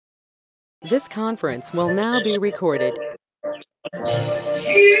This conference will now be recorded.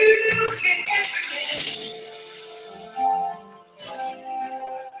 You can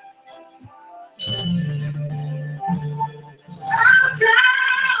bow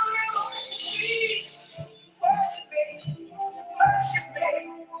down your knees. Worship me, worship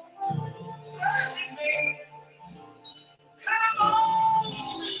me, worship me. Come on.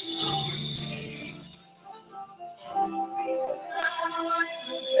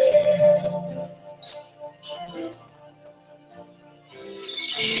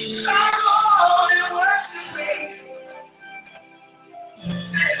 Come on and worship me.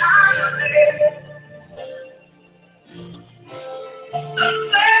 And honor me. The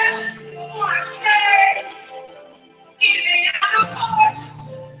flesh will stay in the outer court.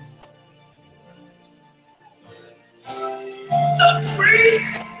 The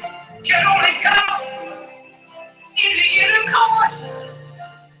priest can only come in the inner court.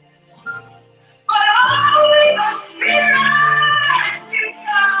 But only the Spirit can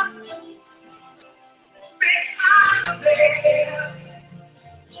come behind the veil.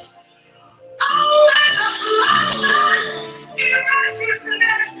 Only the blood in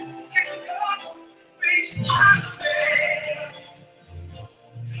righteousness can come behind the veil.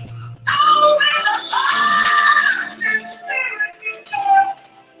 Only the blood and Spirit can come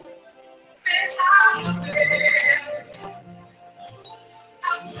behind the veil.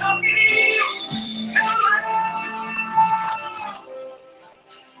 I'm talking to you. Come on.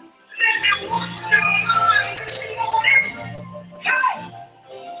 Let me wash your mind this morning. Hey!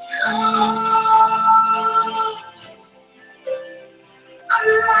 Oh,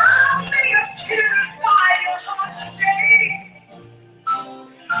 allow me to purify your heart today.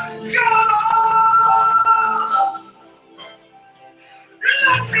 Come on,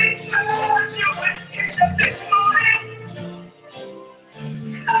 let me purge you with hyssop this morning.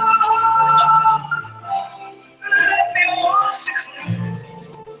 Come on, let me wash you clean,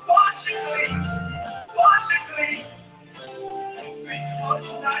 wash you clean, wash you clean.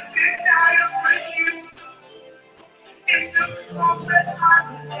 Because my desire for you is to come behind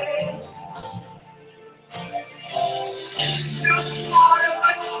the veil. You're part of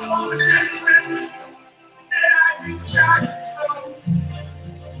the chosen remnant that I desire from.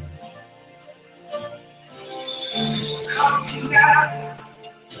 Come now,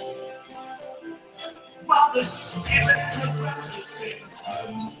 while the Spirit of righteousness.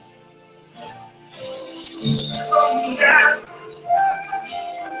 Come now,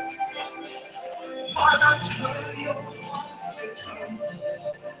 while I turn your heart to come.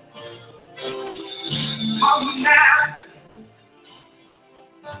 Come now,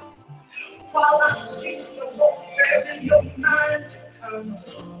 while I cease the warfare in your mind to come.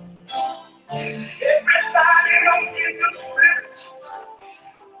 Everybody don't get the privilege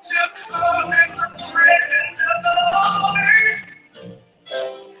to come in the presence of the Lord.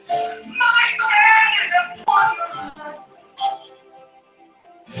 My hand is upon your life.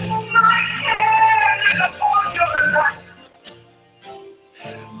 My hand is upon your life.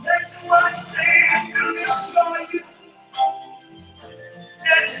 That's why I say I can destroy you.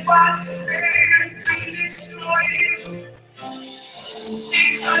 That's why I say I can destroy you.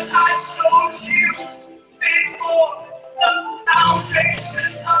 Because I chose you before the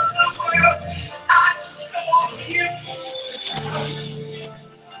foundation of the world. I chose you.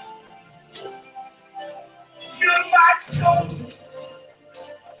 You're my chosen.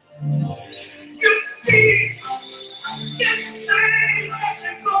 You see this thing that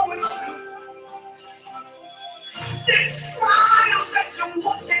you're going through, this trial that you're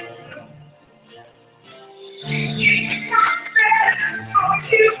walking through. It's not there to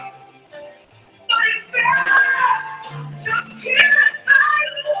destroy you, but it's there to purify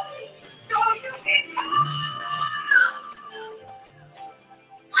you so you can come.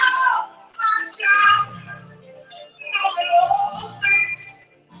 Oh, my child, know that all things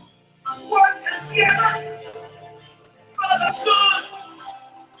work together for the good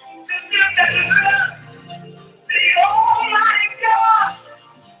to them that love the Almighty God.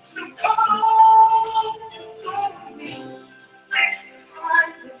 So come on, go with me. Let's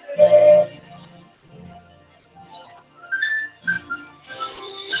find the way.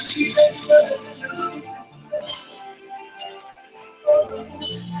 Jesus,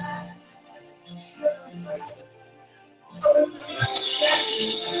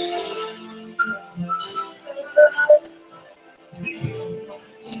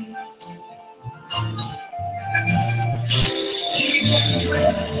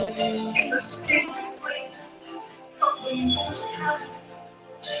 in the secret place of the Most High,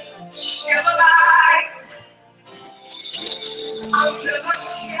 shall abide under the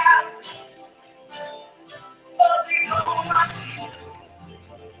shadow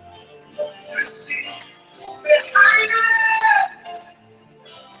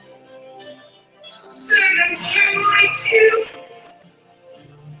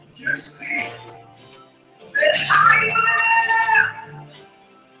see that I am.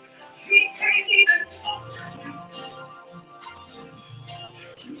 He can't even talk to you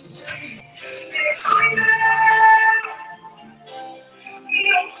to see that I am.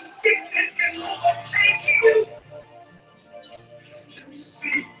 No sickness can overtake you to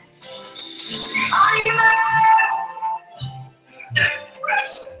see I am.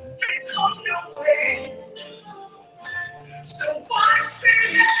 Rest can come your way. So why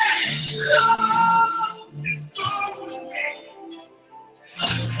stay there? Come, go with me.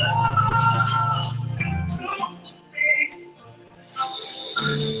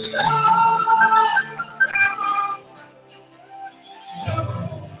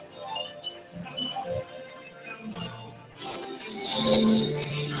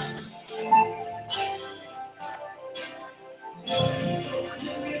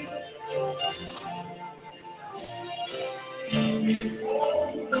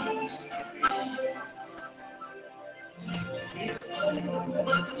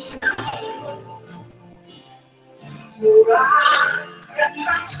 Your eyes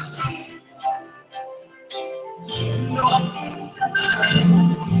cannot see, nor is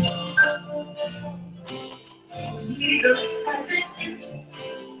neither has it entered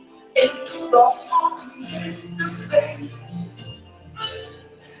into the heart of man the faith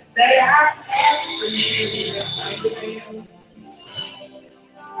that I have for you.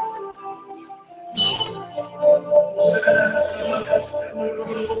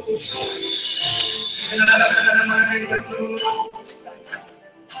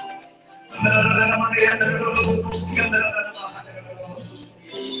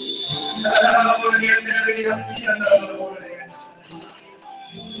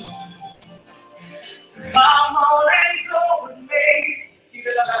 Come on and go with me.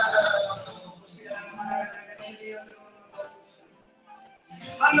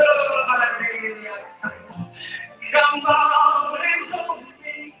 Come on and go with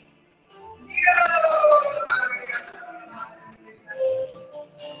me.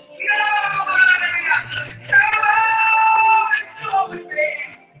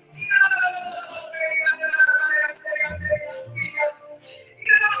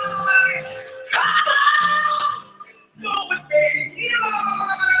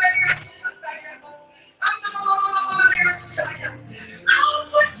 I'll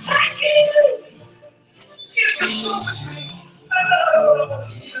protect you. You can go with me.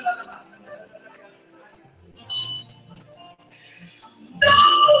 No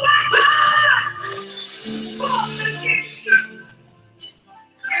weapon formed against you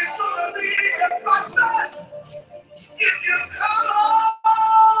is gonna be impossible. If you come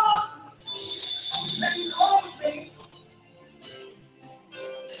on and hold me,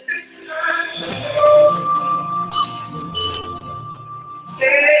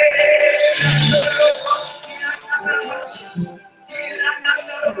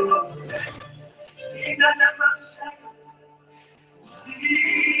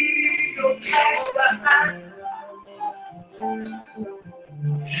 leave your past behind.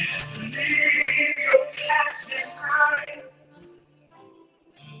 Leave your past behind.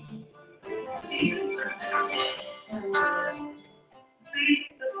 Leave the past. Leave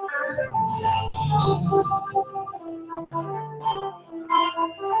the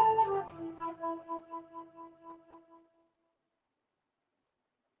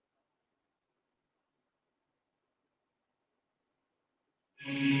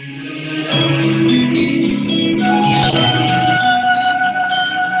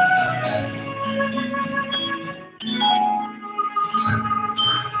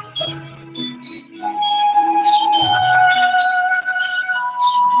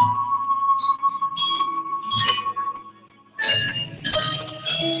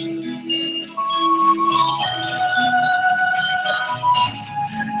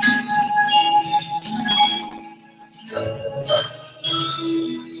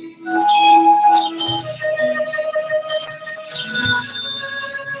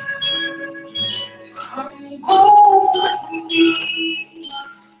come go with me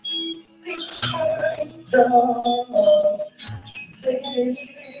behind the veil.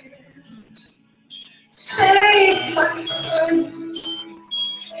 Take my hand,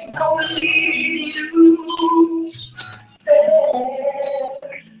 and I'll lead you there.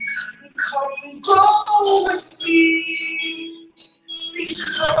 Come go with me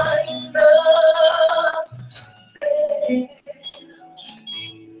behind the veil.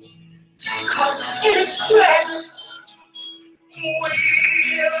 'Cause His presence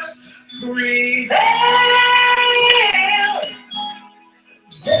will prevail.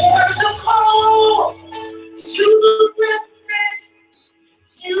 There's a call to the witness.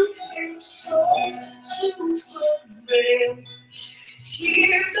 You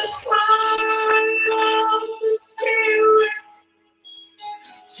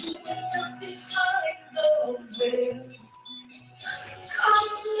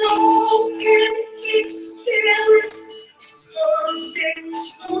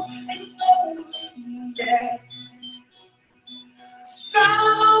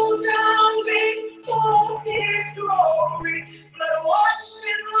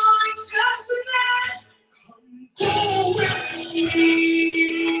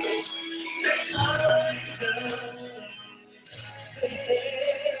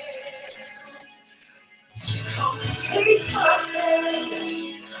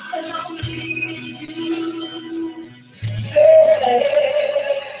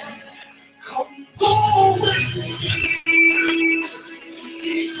Come go with me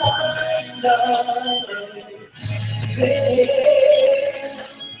behind the veil.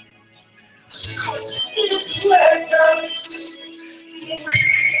 His presence will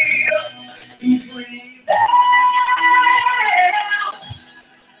be prevail.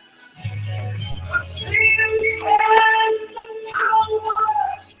 Sin has no power,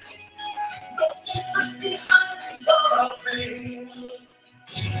 no interest behind the veil.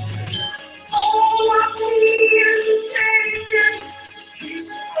 All I need is a Savior. He's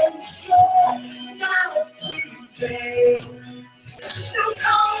so sure now today. So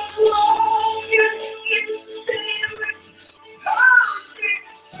come along in spirit,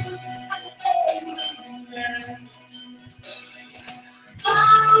 conviction and holiness.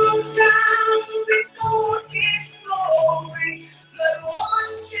 Bow down before His glory, let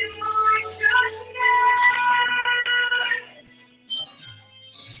wash in righteousness.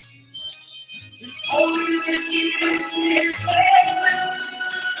 His holiness is His presence.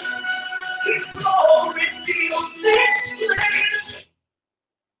 His glory fills this place.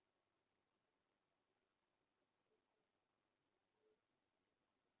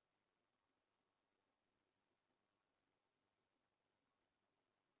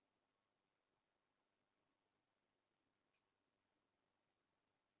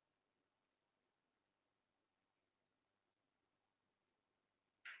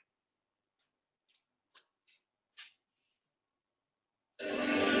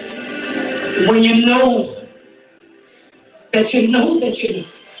 When you know that you know that you know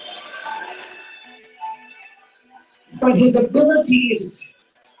what His ability is.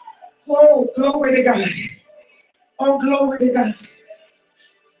 Oh, glory to God. Oh, glory to God.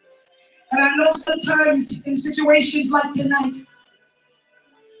 And I know sometimes in situations like tonight,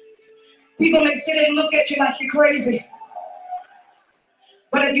 people may sit and look at you like you're crazy.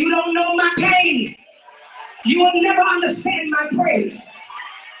 But if you don't know my pain, you will never understand my praise.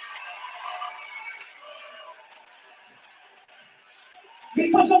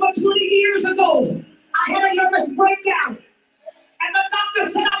 Because over 20 years ago, I had a nervous breakdown. And the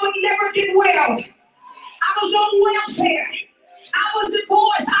doctor said I would never get well. I was on welfare. I was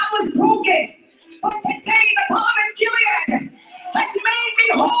divorced. I was broken. But today the balm of Gilead has made me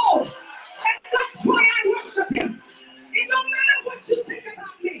whole. And that's why I worship Him. It don't matter what you think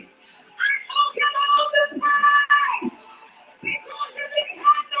about me. I owe Him all the praise. Because if it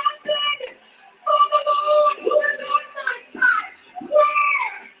had not been for the Lord who is on my side,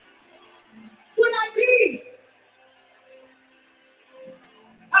 where would I be?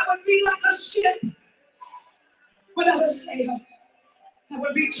 I would be like a ship without a sail. I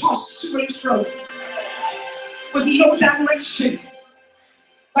would be tossed to and fro with no direction.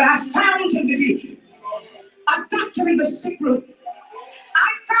 But I found Him to be a doctor in the sick room.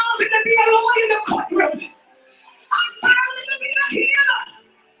 I found Him to be a lawyer in the courtroom. I found Him to be a healer.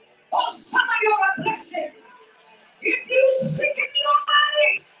 Oh, somebody ought to bless Him. If you sick in your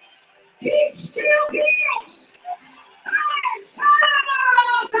body, He still heals. Hey, son of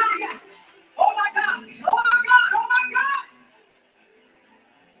a Messiah. Oh my God, oh my God, oh my God.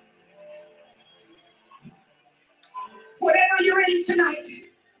 Whatever you're in tonight,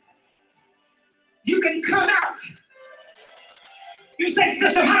 you can come out. You say,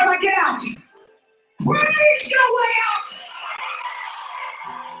 sister, how do I get out? Praise your way out.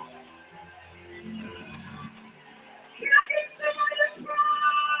 Can I get somebody to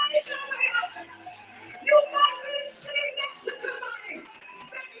praise your way out? You might be sitting next to somebody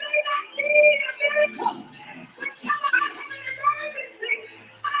that may not need a miracle, but tell them I have an emergency.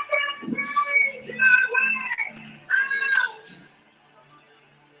 I gotta praise my way out.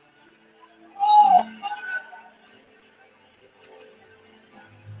 Oh,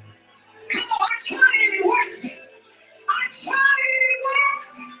 come on, I tried it and it works. I tried it and it works.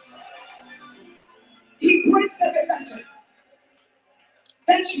 He breaks every fetter.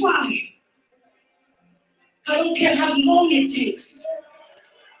 That's why I don't care how long it takes.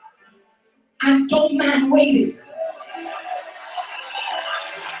 I don't mind waiting.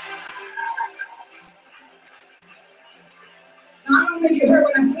 Now, I don't think you heard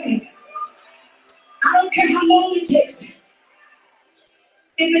what I said. I don't care how long it takes. If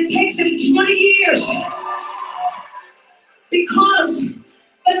it takes him 20 years, because the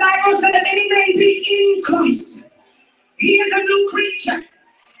Bible said that any man be in Christ, he is a new creature.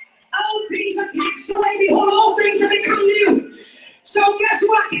 Old things have passed away, behold, all things have become new. So guess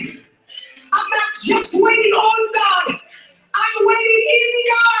what? I'm not just waiting on God. I'm waiting in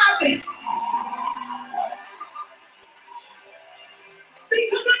God.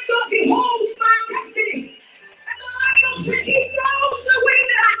 Because I know He and he knows the way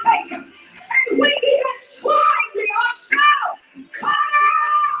that I take. And when he has tried me, I shall come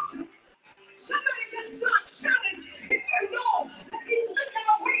out. Somebody just start shouting if you know that he's making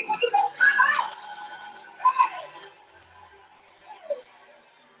a way for you to come out.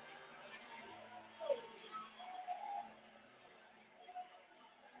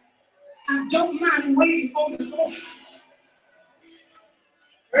 I don't mind waiting on the Lord.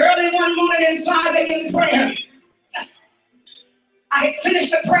 Early one morning in 5 a.m. prayer, I had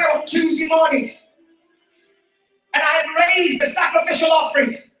finished the prayer on Tuesday morning, and I had raised the sacrificial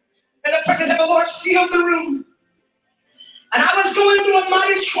offering, and the presence of the Lord filled the room. And I was going through a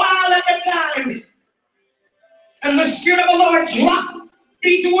mighty trial at the time, and the Spirit of the Lord dropped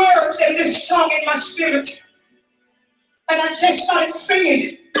these words and this song in my spirit, and I just started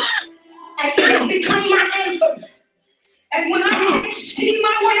singing, and it has become my anthem. And when I can't see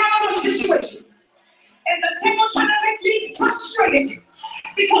my way out of a situation, and the devil trying to make me frustrated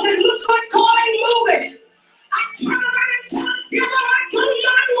because it looks like God ain't moving, I turn around and tell the devil I go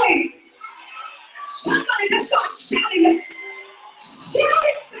my way. Somebody just start shouting it. Shout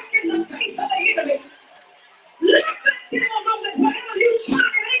it back in the face of the enemy. Let the devil know that whatever you try,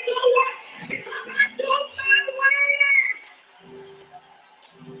 it ain't gonna work because I do my way.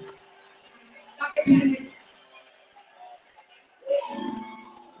 Dr. Patty,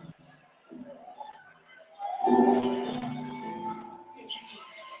 thank you,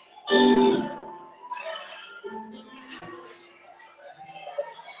 Jesus.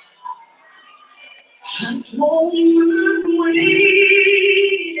 I told you my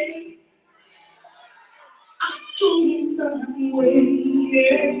way. I told my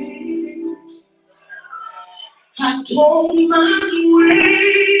way. I told my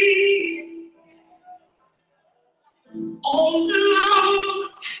way all along.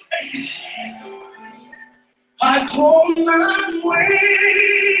 I told my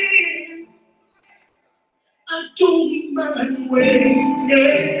way. I told my way.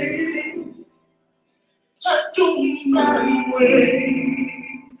 I told my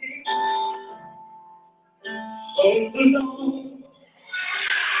way all along.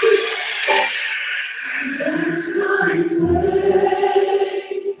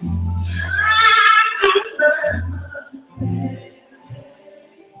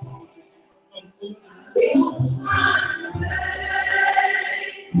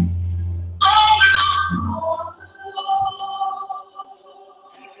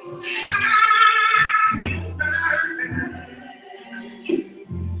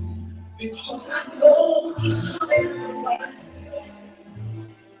 Because I know He's coming.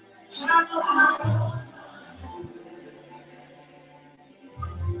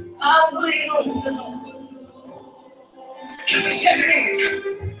 I wait on the Lord. Can we say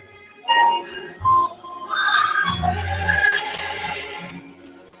it?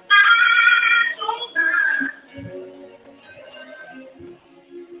 I don't mind.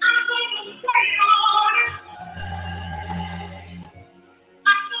 I'm gonna wait on it.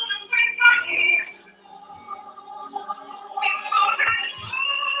 I'm gonna wait right here. Because I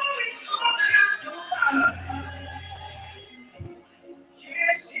know He's coming after a while.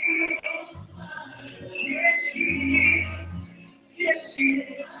 Yes, He is. Yes, He is. Yes, He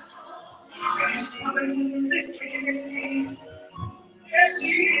is. He's coming with victory in His name. Yes,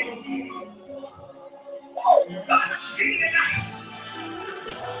 He is. Oh, God, I feel it tonight.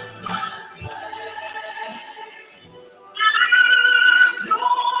 I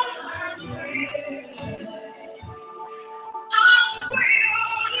don't mind. I'll wait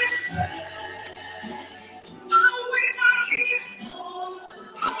on it. I'll wait right here.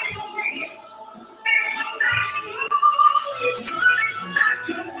 I'll wait over here. Because I know He's coming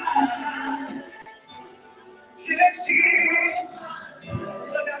after a while. Yes, He is.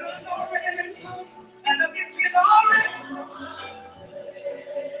 The battle's already been fought, and the victory's already won.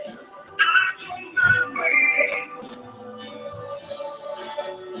 I don't mind waiting.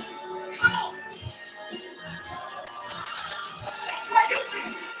 Come on, that's what you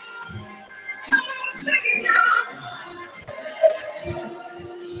say. Come on, sing it now.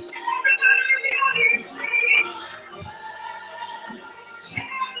 Everybody in the audience, sing it.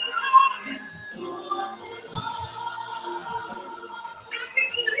 Tell the Lord, I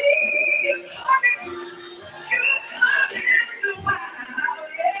believe you're coming. You're coming after a while.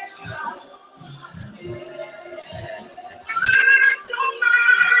 Yes, you are. I don't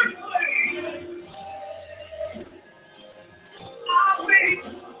mind waiting. I'll wait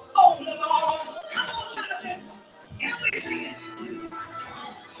on the Lord. Come on, Jonathan. Can we sing it?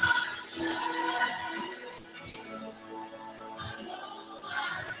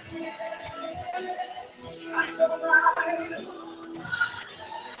 I don't mind.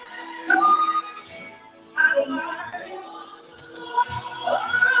 Don't, I don't mind.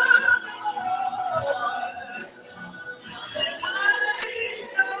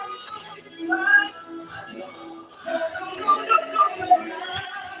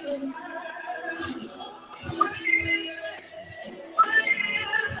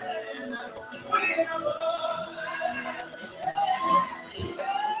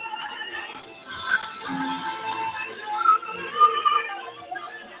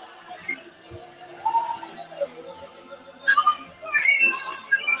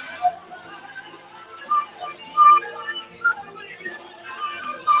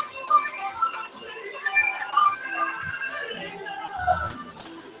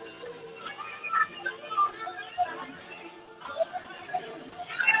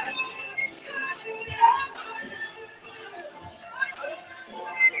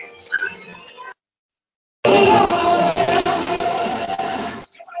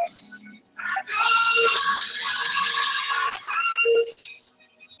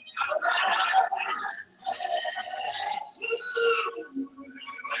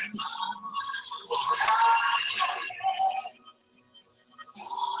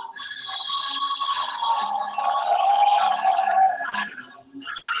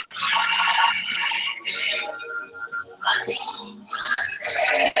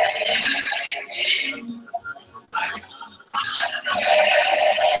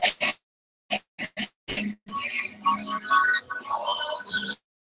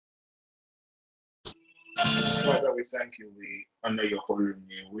 Father, we thank you. We honor your holy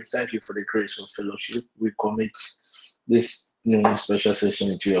name. We thank you for the grace of fellowship. We commit this new special session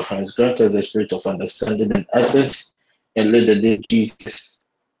into your hands. Grant us the spirit of understanding and access, and let the name Jesus,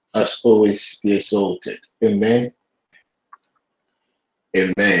 as always, be exalted. Amen.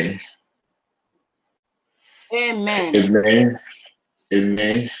 Amen. Amen. Amen.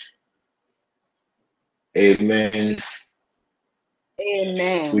 Amen. Amen. We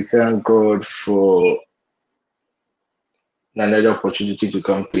Amen. thank God for another opportunity to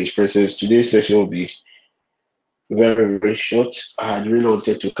come to His presence. Today's session will be very, very short. I had really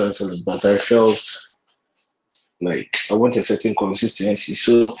wanted to cancel it, but I felt like I want a certain consistency.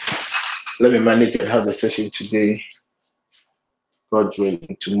 So let me manage and have the session today, God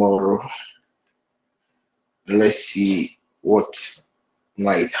willing, tomorrow. Let's see what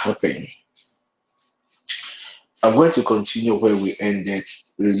might happen. I'm going to continue where we ended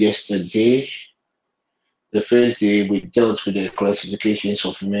yesterday. The first day we dealt with the classifications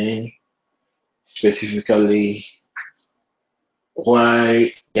of men, specifically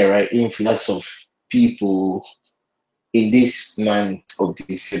why there are influx of people in this month of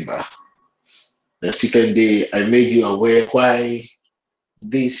December. The second day I made you aware why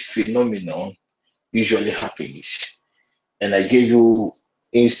this phenomenon usually happens. And I gave you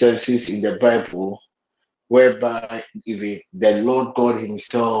instances in the Bible whereby even the Lord God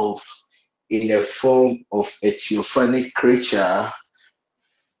Himself, in the form of a theophanic creature,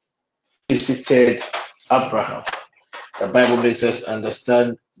 visited Abraham. The Bible makes us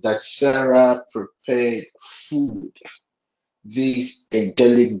understand that Sarah prepared food. These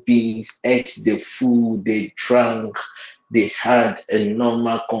angelic beings ate the food, they drank, they had a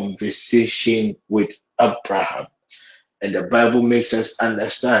normal conversation with Abraham. And the Bible makes us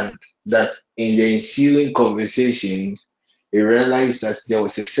understand that in the ensuing conversation, they realized that there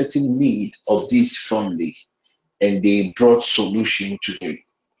was a certain need of this family, and they brought solution to him.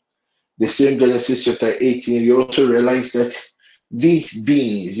 The same Genesis chapter 18, we also realize that these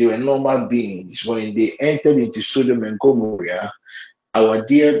beings, they were normal beings. When they entered into Sodom and Gomorrah, our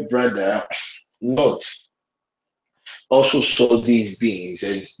dear brother Lot also saw these beings,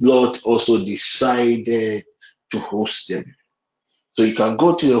 and Lot also decided to host them. So you can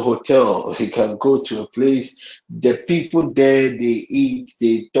go to a hotel, you can go to a place, the people there, they eat,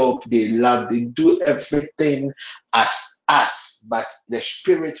 they talk, they laugh, they do everything as us, but the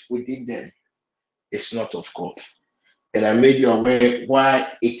spirit within them is not of God. And I made you aware why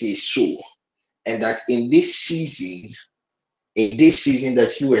it is so. And that in this season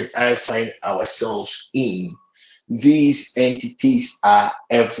that you and I find ourselves in, these entities are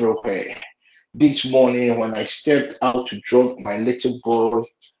everywhere. This morning, when I stepped out to drop my little boy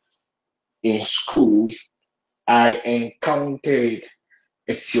in school, I encountered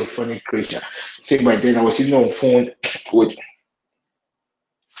a theophanic creature. I think by then I was even on phone with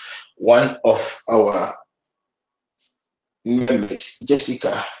one of our members,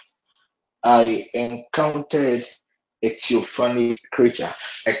 Jessica. I encountered a theophanic creature.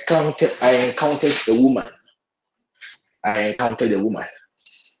 I encountered a woman. I encountered a woman.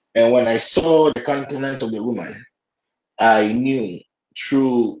 And when I saw the countenance of the woman, I knew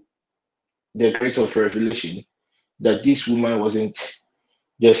through the grace of revelation that this woman wasn't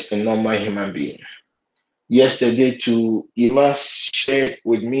just a normal human being. Yesterday, too, Ima shared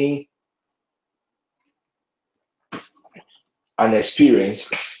with me an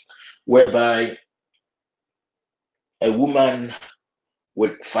experience whereby a woman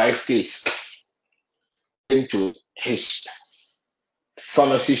with 5 kids came to his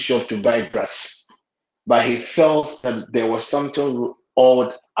pharmacy shop to buy drugs, but he felt that there was something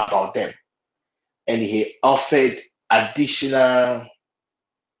odd about them, and he offered additional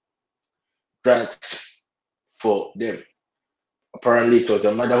drugs for them. Apparently, it was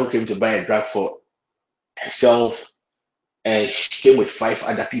a mother who came to buy a drug for herself, and she came with 5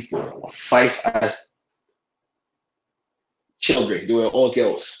 other people, 5 other children. They were all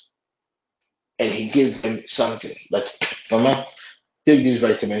girls, and he gave them something. But Mama, take this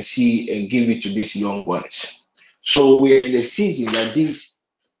vitamin C and give it to these young ones. So we're in the season that these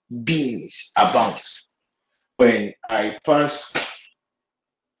beings abound. When I passed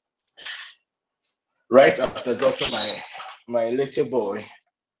right after dropping my little boy,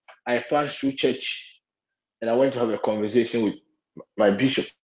 I passed through church and I went to have a conversation with my bishop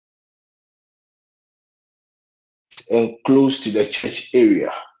and close to the church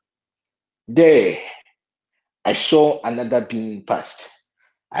area. There, I saw another being passed.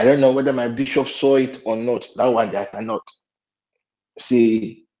 I don't know whether my bishop saw it or not. That one I cannot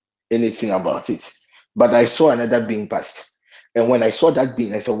say anything about it. But I saw another being passed. And when I saw that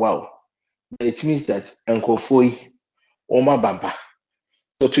being, I said, wow, it means that Nkofoi Oma Bamba.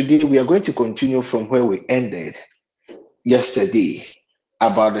 So today we are going to continue from where we ended yesterday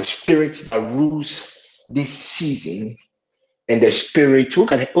about the spirit that rules this season and the spirit. Who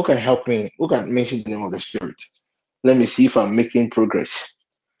can help me? Who can mention the name of the spirit? Let me see if I'm making progress.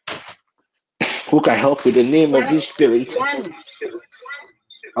 Who can help with the name of this spirit?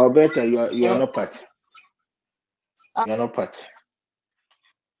 Alberta, you are not part. You are not part.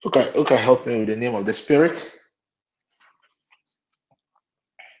 Who can help me with the name of the spirit?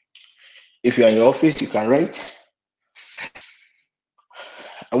 If you're in your office, you can write.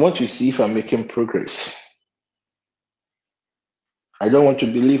 I want to see if I'm making progress. I don't want to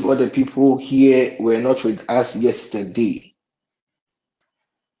believe other people here were not with us yesterday.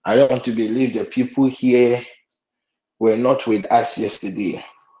 I don't want to believe the people here were not with us yesterday.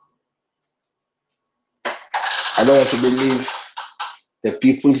 I don't want to believe the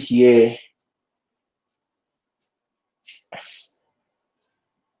people here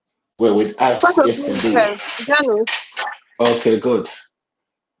were with us Possibly, yesterday. Janu. Okay, good.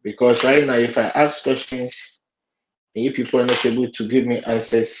 Because right now, if I ask questions and you people are not able to give me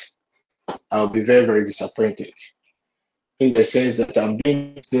answers, I'll be very, very disappointed. In the sense that I'm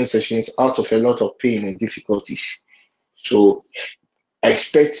doing these sessions out of a lot of pain and difficulties. So I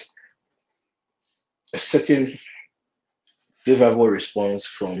expect a certain favorable response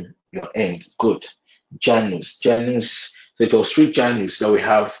from your end. Good. Janus. So it was 3 Janus that we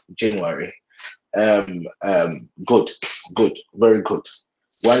have January. Good, very good.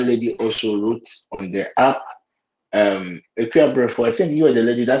 One lady also wrote on the app. Equia Brefo, I think you were the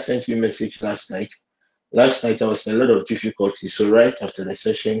lady that sent me a message last night. Last night I was in a lot of difficulty, so right after the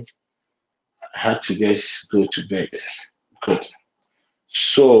session, I had to just go to bed. Good.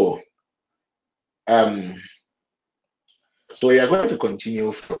 So, um, so we are going to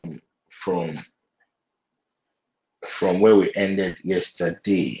continue from from where we ended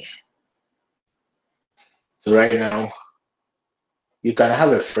yesterday. So right now, you can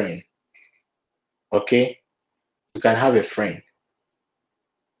have a friend, okay? You can have a friend,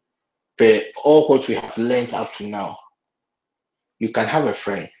 but all what we have learned up to now, you can have a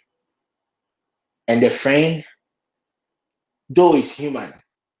friend, and the friend, though it's human,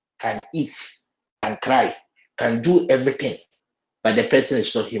 can eat, can cry, can do everything, but the person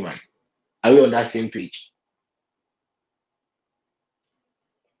is not human. Are we on that same page?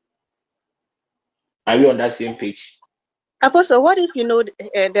 Are we on that same page? Apostle, what if you know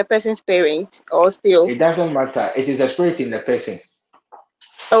the person's parent or still? It doesn't matter. It is a spirit in the person.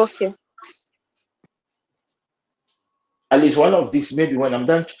 Okay. At least one of these, maybe when I'm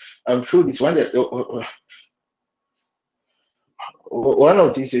done, I'm through this one. One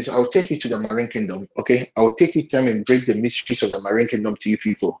of these is I'll take you to the Marine Kingdom. Okay, I'll take you time and break the mysteries of the Marine Kingdom to you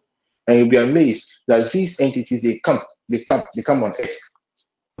people, and you'll be amazed that these entities they come on Earth.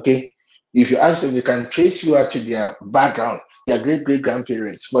 Okay, if you ask them, they can trace you out to their background, their great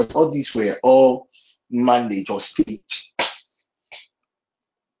grandparents, but all these were all managed or staged,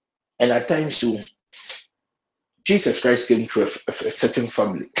 and at times too, Jesus Christ came to a certain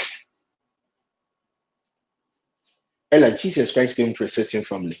family. Ella, Jesus Christ came to a certain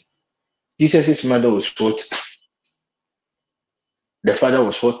family. Jesus' mother was what? The father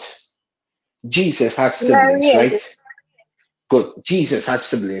was what? Jesus had siblings, Mary and right? Good. Jesus had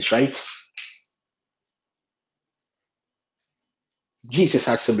siblings, right? Jesus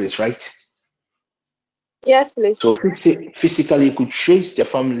had siblings, right? yes, please. So physically, you could trace the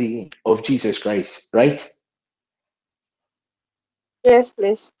family of Jesus Christ, right? Yes,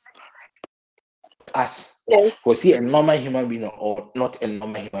 please. As Yes. was he a normal human being or not a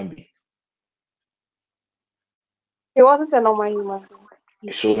normal human being? He wasn't a normal human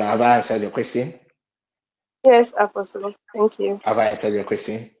being. So now have I answered your question? Yes, Apostle. Thank you. Have I answered your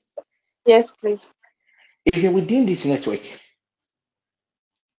question? Yes, please. If you're within this network,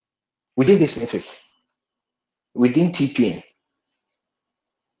 within this network, within TPN,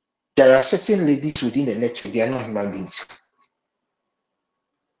 there are certain ladies within the network, they are not human beings.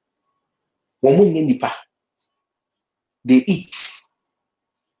 They eat,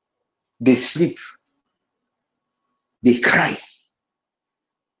 they sleep, they cry,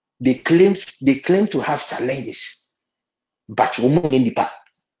 they claim to have challenges, but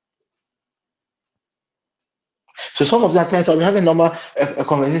so some of that times I'll be having a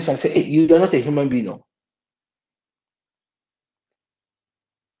conversation and say, hey, you're not a human being. No.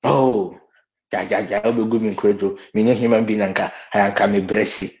 Oh, I'll be good incredible. Me human being anka me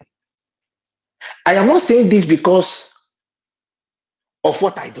bless you. I am not saying this because of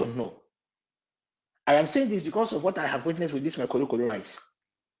what I don't know. I am saying this because of what I have witnessed with this my Kolo rice.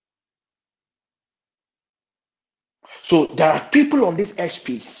 So there are people on this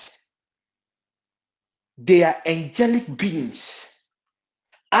airspace. They are angelic beings.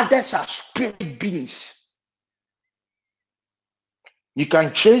 Others are spirit beings. You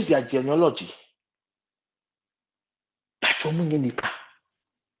can trace their genealogy. But omunye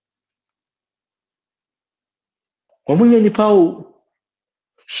nipa o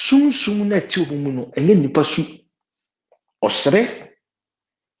sum na ti omu no enye nipa su osere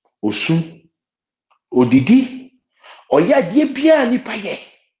osu odidi oya die bia nipa ye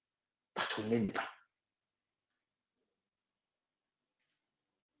but onye nipa.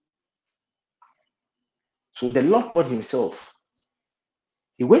 So the Lord God himself,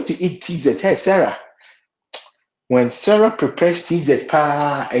 he went to eat TZ. Hey Sarah, when Sarah prepares TZ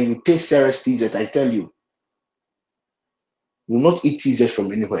and you taste Sarah's TZ, I tell you, you will not eat TZ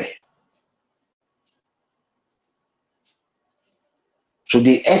from anywhere. So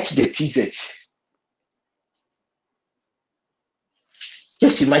they ate the TZ.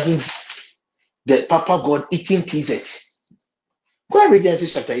 Just imagine the Papa God eating TZ. Go and read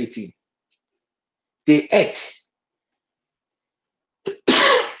Genesis chapter 18. They ate,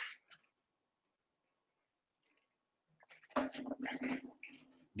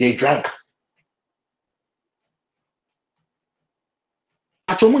 they drank.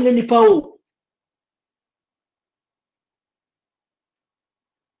 Atomo nipa o.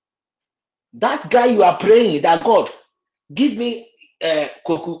 That guy you are praying, that God, give me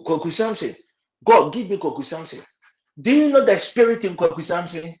Koku Samson. God, give me Koku Samson. Do you know the spirit in Koku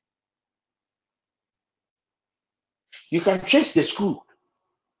Samson? You can trace the school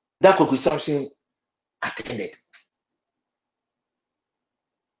that Koku Samson attended.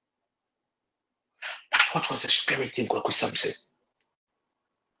 But what was the spirit in Koku Samson?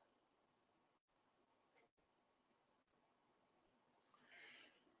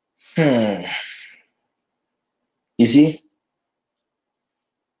 You see,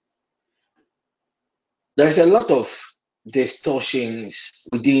 there's a lot of distortions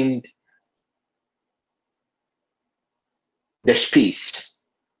within the space.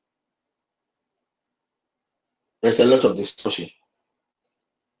 There's a lot of distortion.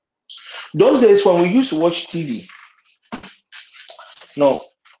 Those days when we used to watch TV, no,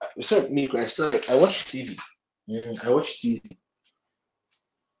 so me, I watch TV. I watch TV.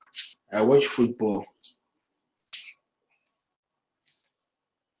 I watch football.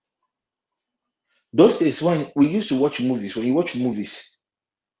 Those days when we used to watch movies, when you watch movies,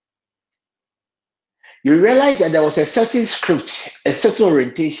 you realize that there was a certain script, a certain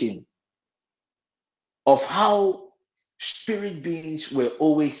orientation of how spirit beings were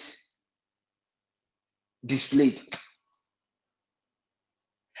always displayed.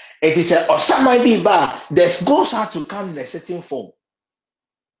 It is a Osama bin Ba. The ghost had to come in a certain form.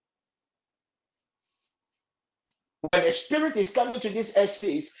 When a spirit is coming to this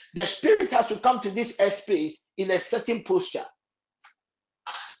airspace, the spirit has to come to this airspace in a certain posture.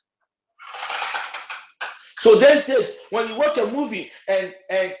 So there's this when you watch a movie and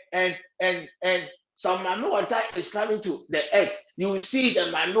Some manure water is coming to the earth. You see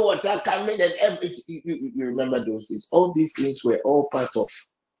the manure water coming and everything. You remember those things. All these things were all part of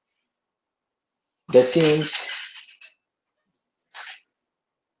the things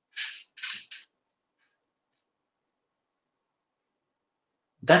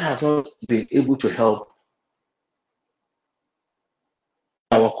that have not been able to help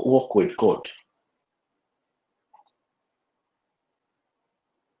our walk with God.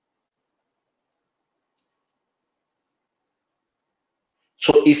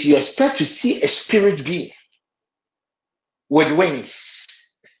 So if you expect to see a spirit being with wings,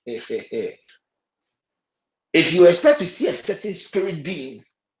 if you expect to see a certain spirit being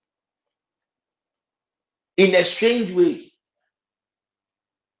in a strange way,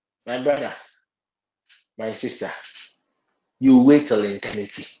 my brother, my sister, you wait till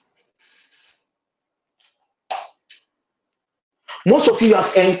eternity. Most of you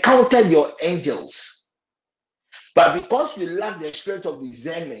have encountered your angels, but because you lack the spirit of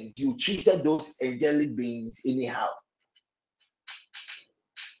discernment, you treated those angelic beings anyhow.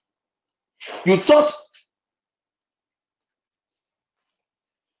 You thought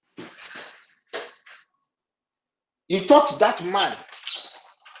that man,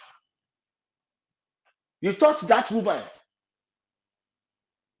 you thought that woman,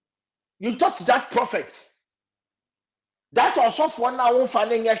 you thought that prophet, that also for now won't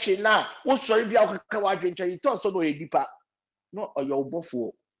find any now. What's sorry be our kawadrincha? You thought so no edipa. No, or your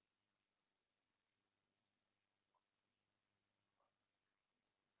buffalo.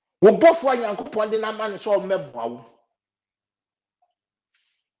 Wo buffalo yankopon de na man so meboa.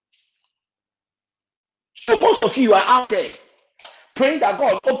 So most of you are out there praying that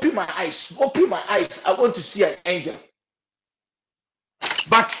God open my eyes, open my eyes. I want to see an angel.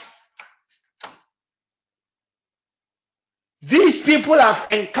 But these people have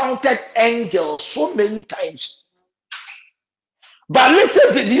encountered angels so many times. But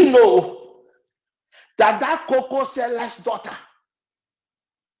little did you know that Coco Seller's daughter,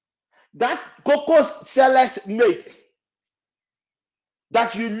 that Coco Seller's maid,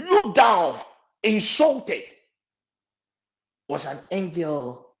 that you look down, insulted, was an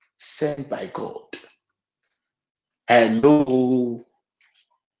angel sent by God. Hello,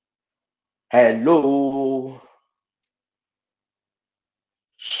 hello.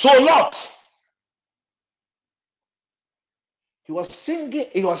 So Lot, he was singing,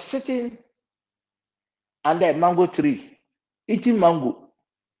 he was sitting under a mango tree, eating mango.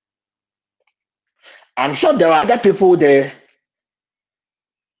 I'm sure there are other people there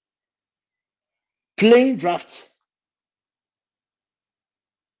playing drafts.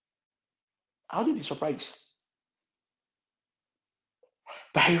 How do you be surprised?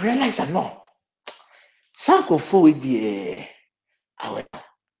 But I realized that no, some go forward the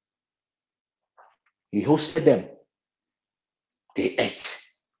he hosted them, they ate,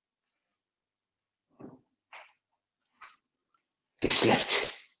 they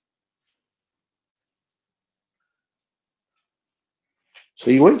slept. So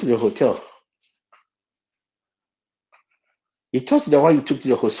you went to the hotel. You thought the one you took to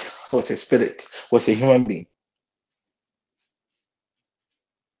the hotel was a spirit, was a human being.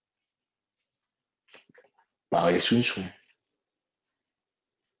 But or your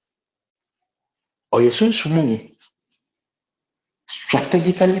soon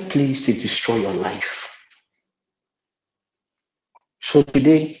strategically placed to destroy your life. So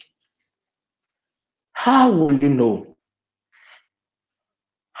today, how will you know?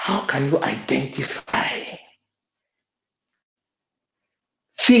 How can you identify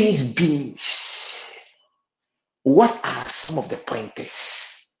things beings? What are some of the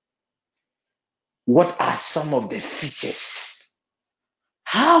pointers? What are some of the features?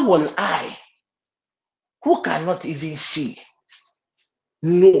 How will I, who cannot even see,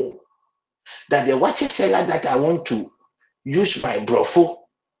 know that the watch seller that I want to use my brofo,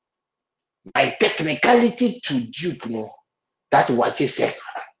 my technicality to dupe, no, that watch seller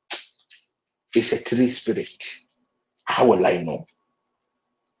is a tree spirit? How will I know?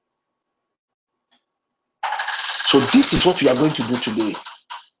 So this is what we are going to do today.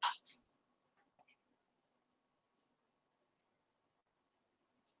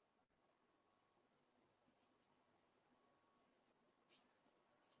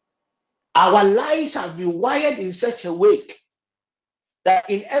 Our lives have been wired in such a way that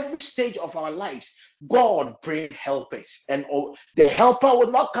in every stage of our lives, God bring helpers, and the helper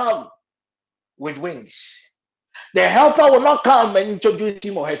will not come with wings. The helper will not come and introduce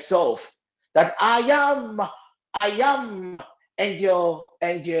him or herself that I am angel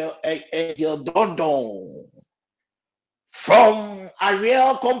Dondon. from a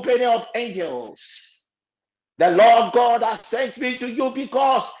real company of angels. The Lord God has sent me to you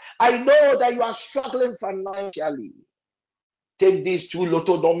because I know that you are struggling financially. Take these two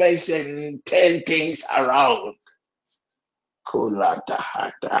lotto numbers and turn things around.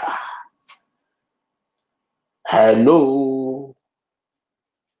 Kolatahata. Hello.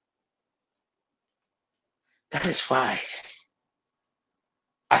 That is why,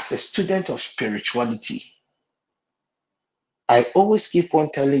 as a student of spirituality, I always keep on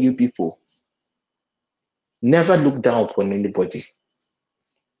telling you people, never look down upon anybody.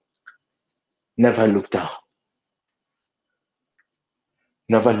 Never look down.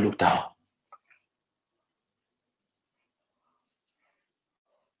 Never look down.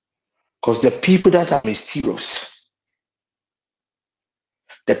 Because the people that are mysterious,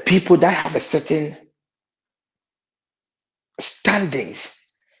 the people that have a certain standings,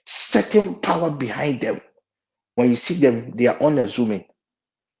 certain power behind them, when you see them, they are unassuming,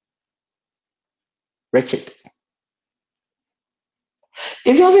 wretched.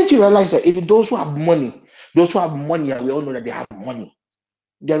 If you haven't realized that even those who have money, and we all know that they have money,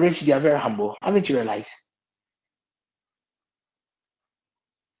 they're rich, they are very humble. Haven't you realized?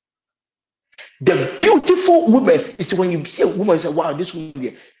 The beautiful woman is when you see a woman, you say, wow, this woman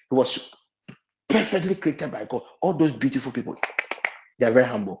it was perfectly created by God. All those beautiful people, they are very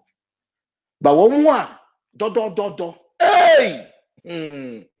humble. But one more,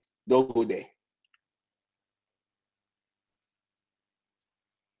 hey, don't go there.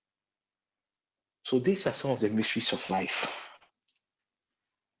 So these are some of the mysteries of life.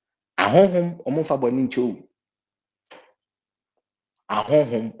 Ahonhom, ọmọ fa bọni nkyɛ o.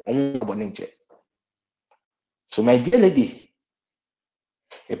 Ahonhom, ọmọ fa bọni nkyɛ. So my dear lady,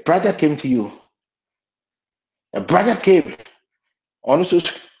 a brother came to you. A brother came. Ɔno so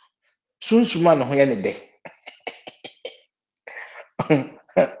sunsuma na ho yɛ ne dɛ.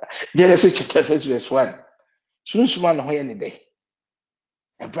 Genesis chapter 6 verse 1. Sunsuma na ho yɛ ne dɛ.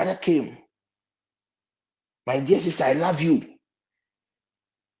 A brother came. My dear sister, I love you.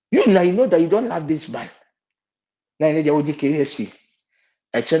 You now you know that you don't love this man. Now you know the KFC.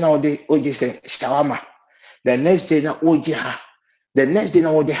 I tell now the OJ say shawarma. The next day now OJ ha. The next day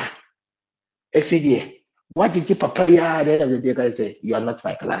now OJ ha. FD. What did you papa ya at the end of the day guys say? You are not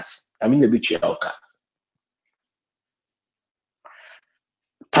my class. I mean the bitch okay.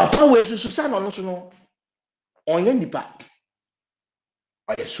 Papa we to Susan on no on your nipa.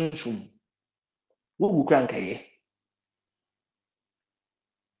 Or your soon soon. Who will crank a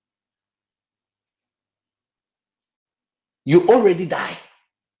you already die.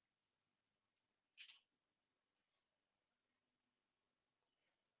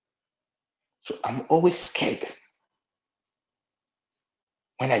 So I'm always scared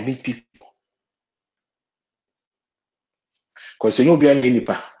when I meet people. Because you'll be on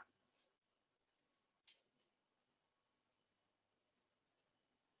nipa.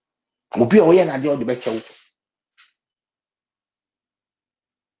 Obi a ɔyɛ n'adeɛ ɔde bɛkyɛ wo.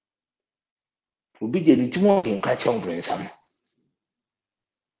 Obi deɛ ne tim ɔde nka kyɛ wo brɛnsam.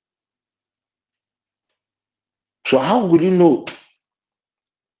 So how will you know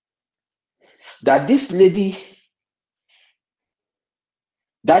that this lady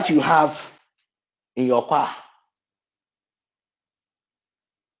that you have in your car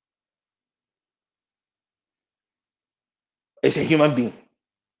is a human being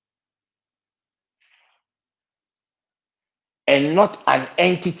and not an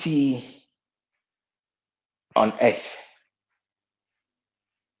entity on earth?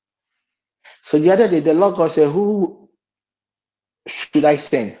 So the other day, the Lord God said, who should I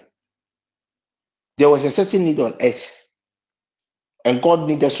send? There was a certain need on earth, and God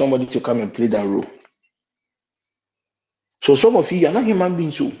needed somebody to come and play that role. So some of you are not human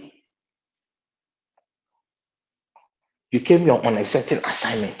beings, so you came here on a certain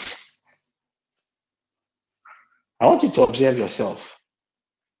assignment. I want you to observe yourself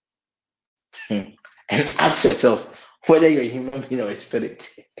and ask yourself whether you're a human being or a spirit.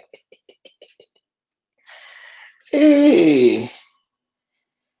 Hey,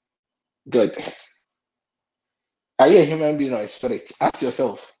 good. Are you a human being or a spirit? Ask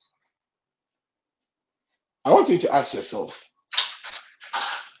yourself. I want you to ask yourself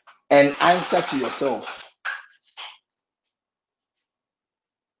and answer to yourself.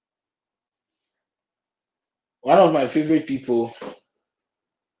 One of my favorite people,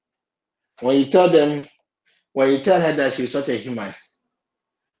 when you tell her that she's not a human,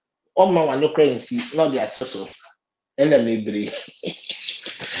 oh man, no crazy, not the so and then maybe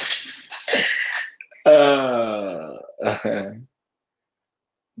uh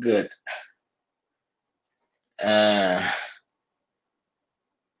good.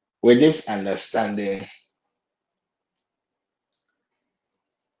 With this understanding,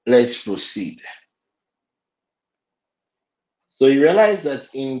 let's proceed. So you realize that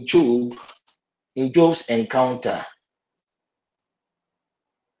in Job's encounter,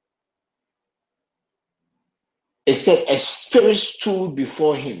 it said a spirit stood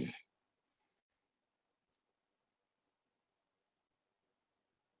before him.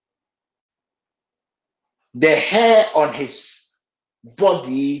 The hair on his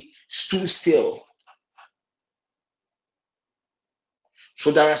body stood still.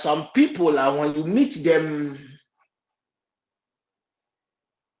 So there are some people, and when you meet them,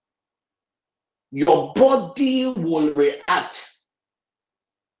 your body will react.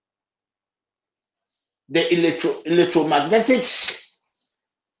 The electromagnetic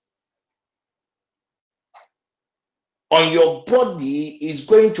on your body is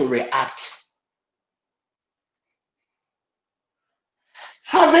going to react.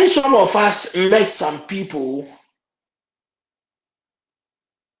 Having some of us met some people,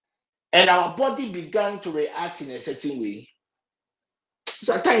 and our body began to react in a certain way.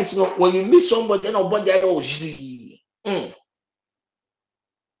 Sometimes, when you meet somebody, and our body, oh,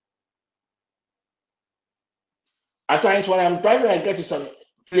 At times, when I'm driving, I get to some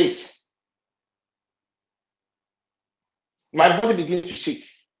place, my body begins to shake.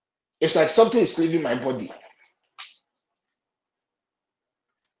 It's like something is leaving my body.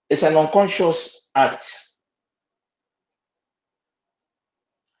 It's an unconscious act.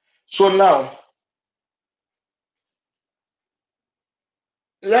 So now,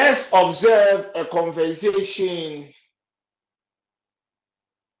 let's observe a conversation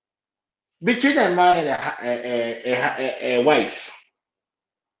between a man and a wife.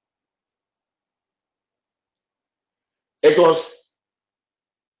 It was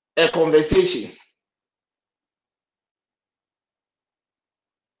a conversation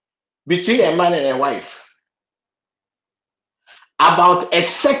between a man and a wife about a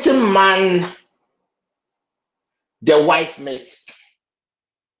certain man the wife met.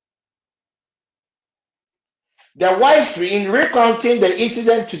 The wife, in recounting the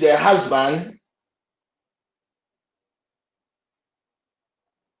incident to the husband,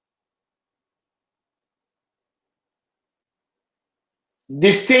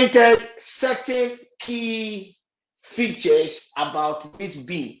 distincted certain key features about this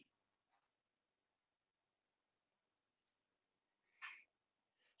being.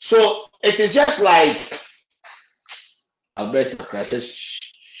 So it is just like Alberta Christ says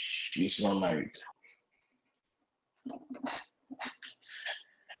she's not married.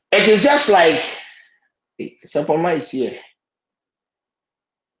 It is just like Sapoma is here.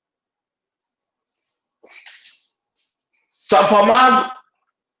 Sapoma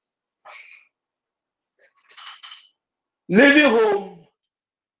leaving home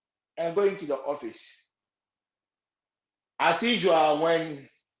and going to the office. As usual, when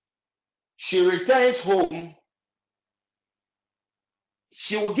she returns home,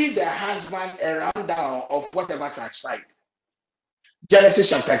 she will give the husband a rundown of whatever transpired. Genesis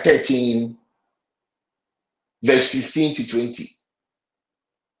chapter 13, verse 15 to 20.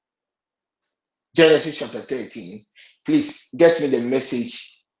 Genesis chapter 13. Please get me the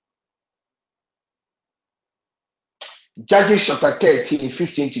message. Judges chapter 13,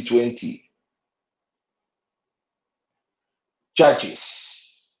 15 to 20. Judges.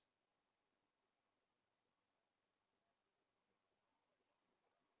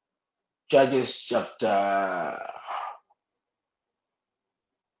 Judges chapter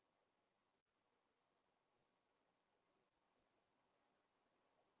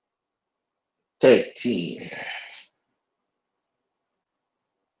 13,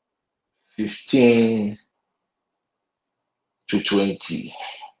 15 to 20.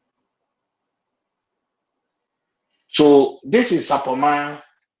 So this is Sapoma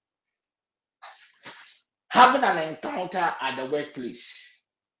having an encounter at the workplace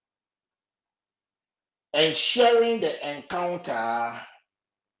and sharing the encounter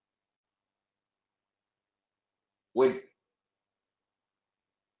with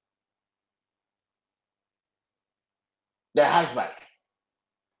the husband.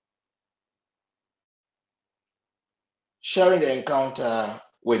 Sharing the encounter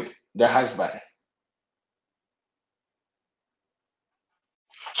with the husband.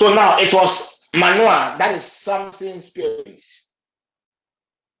 So now it was Manoah, that is something spirit,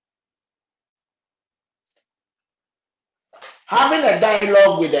 having a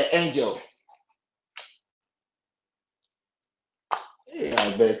dialogue with the angel.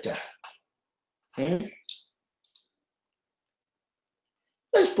 Yeah, better.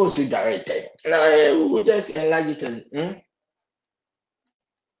 Let's post it directly. Now we will just enlarge it.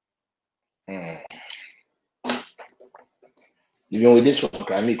 Mm. Even with this one,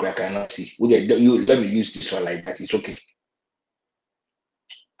 I cannot see. Let me use this one like that. It's okay.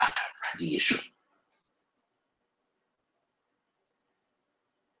 The issue.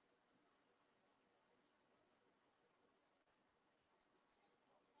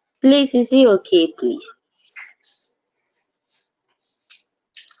 Please, is he okay, please?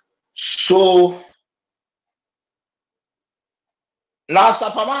 So now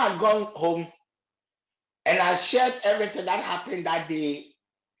Sapama had gone home and I shared everything that happened that day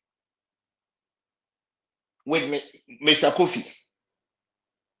with me, Mr. Kofi.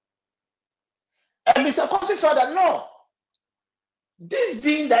 And Mr. Kofi felt that no, this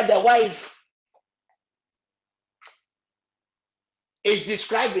being that the wife is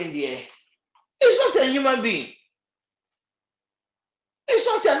describing there, it's not a human being. It's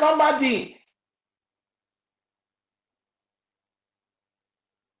not a normal being.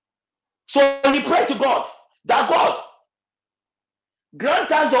 So he prayed to God that God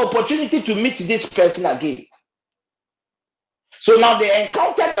grant us the opportunity to meet this person again. So now they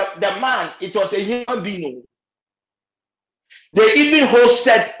encountered the man. It was a human being. They even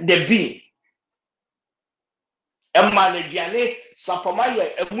hosted the being. Emma Neviane,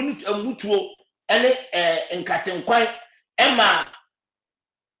 Sapamaya, Emutuo, and Katenkwan, Emma,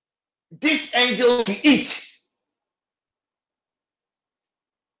 this angel to eat.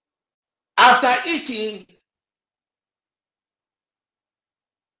 After eating,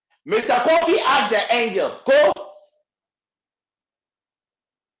 Mr. Kofi asked the angel, go.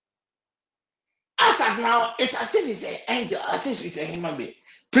 As of now, it's as if it's an angel, as if it's a human being.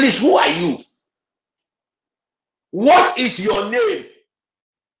 Please, who are you? What is your name?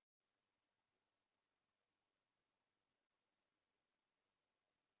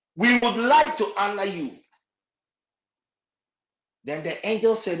 We would like to honor you. Then the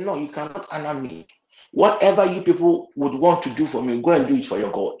angel said, no, you cannot honor me. Whatever you people would want to do for me, go and do it for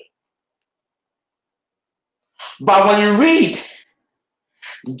your God. But when you read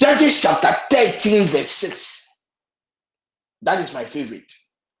Judges chapter 13, verse 6, that is my favorite.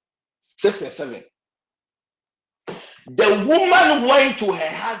 6 and 7. The woman went to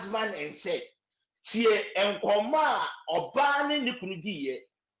her husband and said, Tie enkoma obani nikunudi.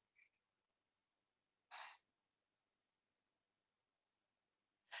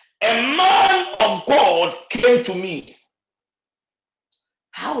 A man of God came to me.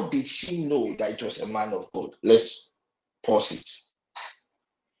 How did she know that it was a man of God? Let's pause it.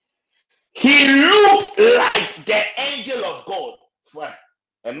 He looked like the angel of God. Well,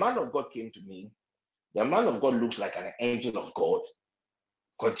 a man of God came to me. The man of God looks like an angel of God.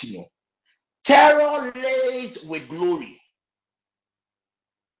 Continue. Terror lays with glory.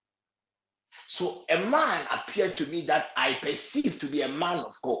 So a man appeared to me that I perceived to be a man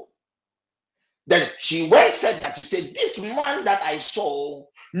of God. Then she went said that to say, this man that I saw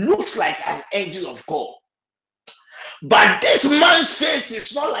looks like an angel of God. But this man's face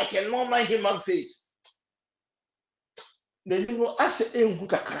is not like a normal human face. Then you know, I said,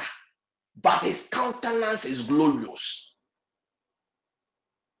 but his countenance is glorious.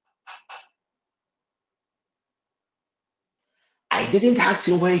 I didn't ask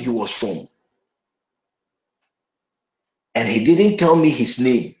him where he was from, and he didn't tell me his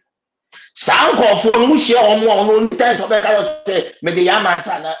name.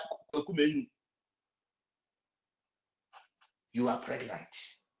 You are pregnant.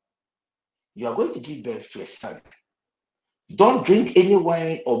 You are going to give birth to a son. Don't drink any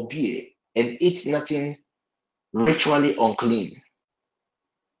wine or beer and eat nothing ritually unclean.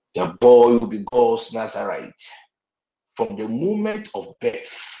 The boy will be God's Nazarite from the moment of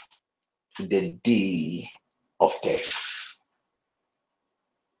birth to the day of death.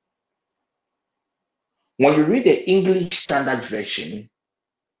 When you read the English Standard Version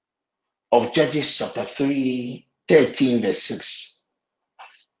of Judges chapter 3, 13, verse 6,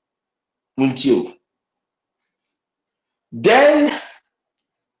 then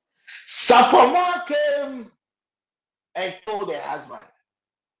Sapoma came and told her husband,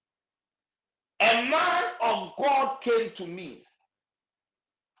 a man of God came to me.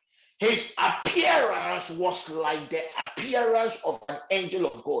 His appearance was like the appearance of an angel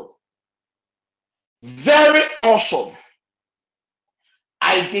of God. Very awesome.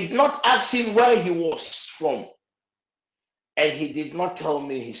 I did not ask him where he was from, and he did not tell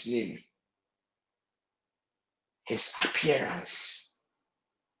me his name. His appearance,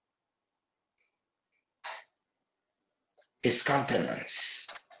 his countenance.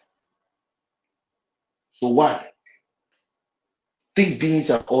 So one, these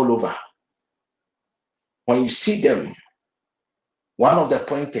beings are all over. When you see them, one of the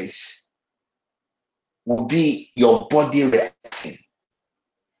pointers will be your body reacting.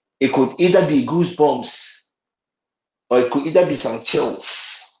 It could either be goosebumps or it could either be some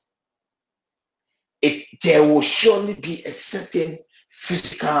chills. There will surely be a certain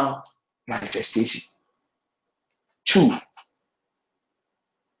physical manifestation. 2,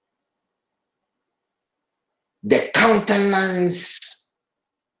 the countenance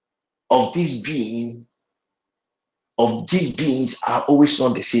of these beings are always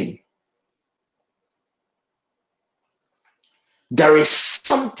not the same. There is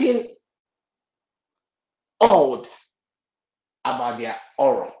something odd about their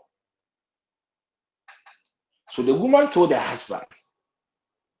aura. So the woman told her husband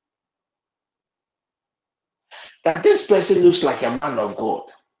that this person looks like a man of God,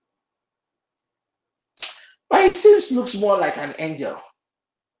 but it seems looks more like an angel.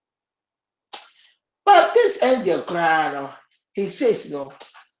 But this angel crying, his face,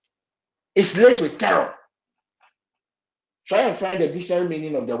 is laced with terror. Try and find the dictionary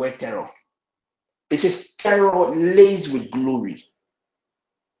meaning of the word terror. It says terror laced with glory.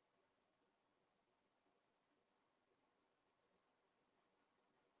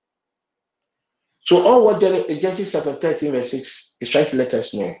 So all what Genesis chapter 13 verse 6 is trying to let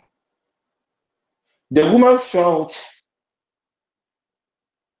us know. The woman felt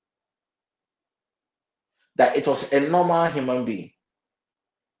that it was a normal human being.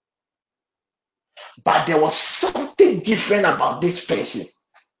 But there was something different about this person.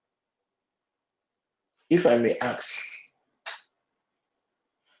 If I may ask,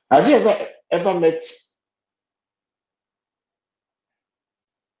 have you ever met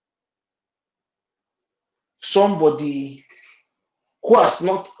somebody who has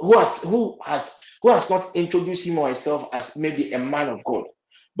not introduced him or herself as maybe a man of God,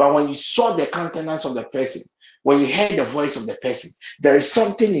 but when you saw the countenance of the person, when you heard the voice of the person, there is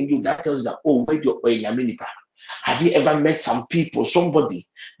something in you that tells you that, oh, wait, have you ever met somebody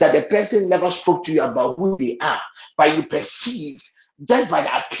that the person never spoke to you about who they are, but you perceived just by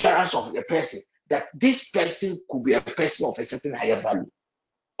the appearance of the person that this person could be a person of a certain higher value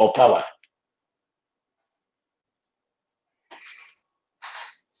or power?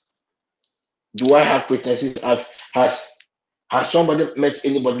 Do I have pretenses? Has somebody met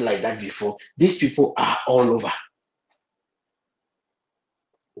anybody like that before? These people are all over.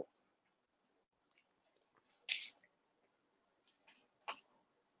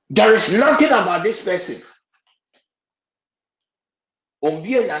 There is nothing about this person. But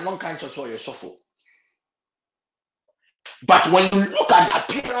when you look at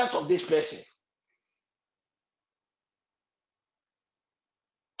the appearance of this person,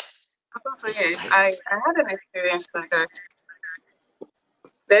 So yes, I had an experience like that.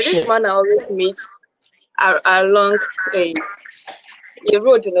 There's this shit. man I always meet along a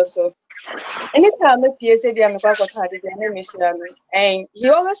road, so anytime I say I'm and he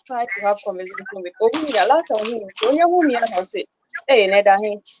always tried to have conversation with Omuya. Last time he I say, hey, Neda,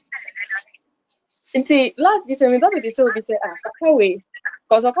 last December, baby, so be say, way.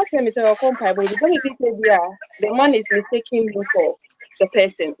 Because I can't say, but the man is mistaking me for the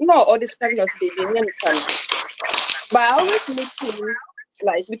person. No, or describing us baby, but I always meet him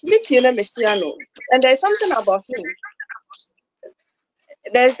like with me, and there's something about him.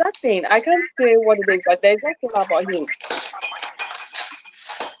 There's that thing. I can't say what it is, but there's that thing about him.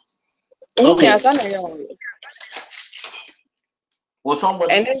 Okay. Well,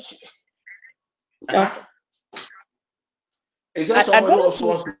 somebody. And then, Uh-huh. Is there I somebody who don't also know.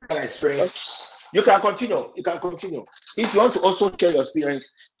 wants to share experience? You can continue. If you want to also share your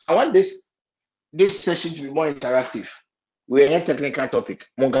experience, I want this session to be more interactive. We're in a technical topic.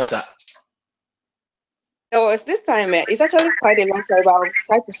 Mungasa. There was this time, it's actually quite a long time, but I'll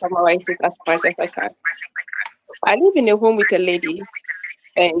try to summarize it as much as I can. I live in a home with a lady,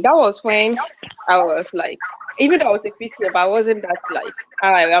 and that was when I was like, even though I was a Christian, but I wasn't that like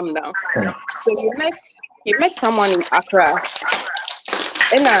how I am now. So he met someone in Accra,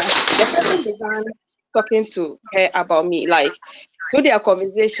 and the person began talking to her about me. Like through their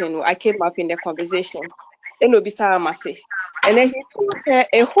conversation, I came up in the conversation. And then he told her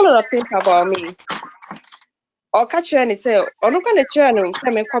a whole lot of things about me. Or catch her and say, "Oh, no, can the children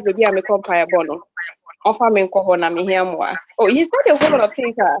say me come baby, me come pay bono. Offer me come na me hear more." Oh, he said a whole lot of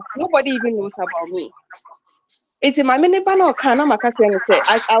things. Nobody even knows about me. It's in my mini banner can I'm a catch her and say,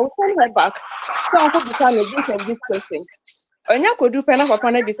 I will send her back. So I'm for this and this person. Onya kodu pe na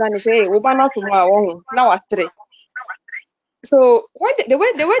papa na bisa ni say, "We ban out tomorrow." Now at 3. So the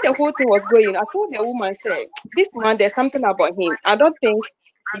way the whole thing was going, I told the woman, say, "This man, there's something about him. I don't think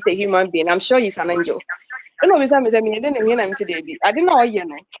he's a human being. I'm sure he's an angel." No, I didn't know, you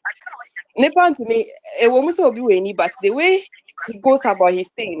know. Nipa to me, a woman so be any, but the way he goes about his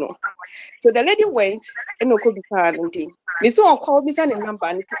thing, no. So the lady went and no could be found indeed. Me so on call me send a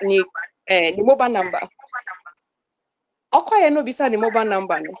number ni mobile number. Okoye no bisa the mobile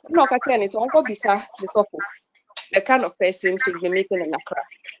number no. No catch any so uncle bisa the couple, the kind of person she's been meeting in Accra.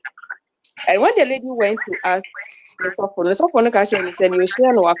 And when the lady went to ask the sofa no catch any said you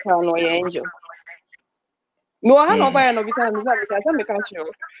share no Accra no your angel. No, I no Mm. buy no bisa me catch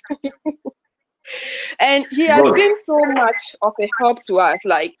you. And he has Good. been so much of a help to us,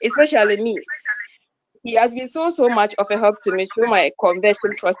 like especially me. He has been so much of a help to me through my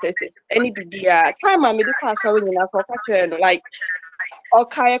conversion processes. Any be time I made the class showing in a like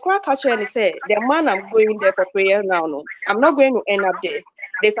okay, catcher and say the man I'm going there for prayer now. No, I'm not going to end up there.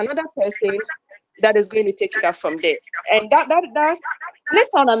 There's another person that is going to take it up from there. And that later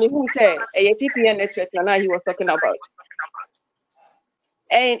on I mean who said a TPN network now he was talking about.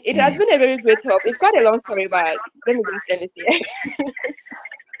 And it has Mm. been a very great help. It's quite a long story, but let me just end it here.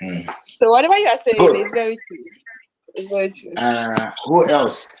 Mm. So whatever you are saying Good. is very true. It's very true. Who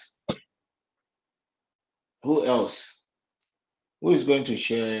else? Who else? Who is going to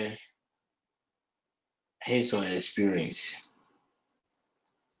share his or her experience?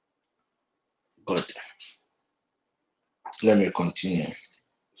 Good. Let me continue.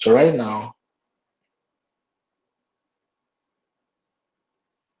 So right now,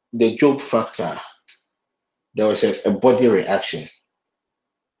 the Job factor, there was a body reaction.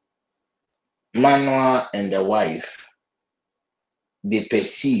 Manoa and the wife, they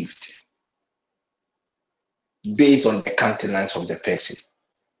perceived based on the countenance of the person.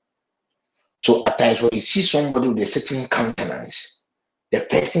 So at times when you see somebody with a certain countenance, the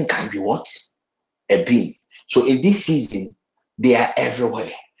person can be what? A being. So in this season, they are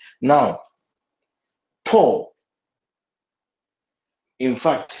everywhere. Now, Paul, in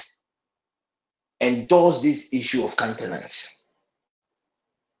fact, endorsed this issue of countenance.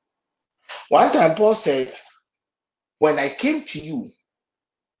 One time, Paul said, when I came to you,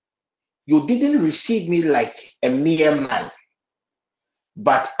 you didn't receive me like a mere man,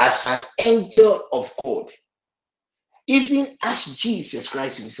 but as an angel of God, even as Jesus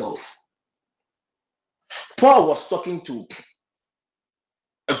Christ himself. Paul was talking to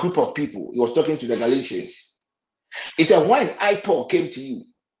a group of people. He was talking to the Galatians. He said, when I, Paul, came to you,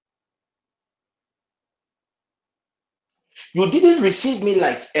 you didn't receive me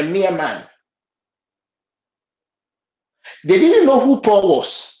like a mere man. They didn't know who Paul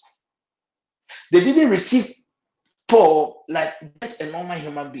was. They didn't receive Paul like just a normal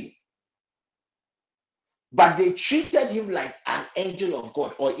human being. But they treated him like an angel of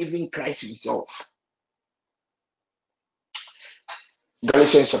God or even Christ himself.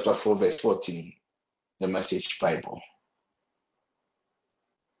 Galatians chapter 4, verse 14, the Message Bible.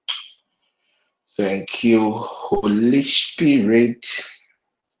 Thank you, Holy Spirit.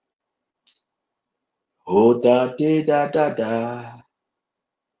 Oh, da da da da da.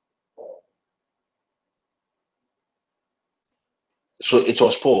 So it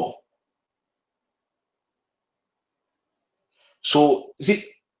was Paul. So see,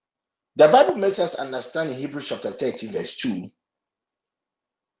 the Bible makes us understand in Hebrews chapter 13, verse 2,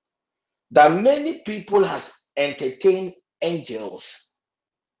 that many people has entertained angels,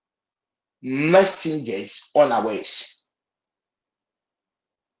 messengers unawares.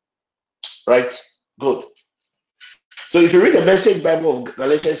 Right? Good. So if you read the Message Bible of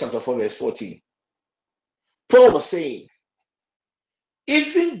Galatians chapter 4, verse 14, Paul was saying,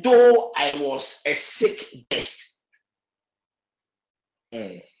 even though I was a sick guest,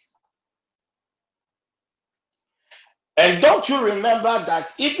 mm, and don't you remember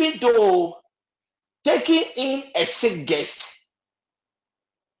that even though taking in a sick guest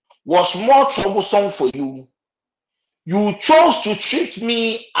was more troublesome for you, you chose to treat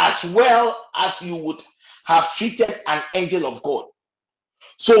me as well as you would have treated an angel of God.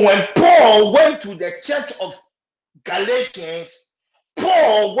 So when Paul went to the church of Galatians,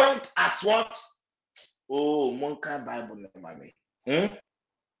 Paul went as what? Oh, Monka Bible, mommy.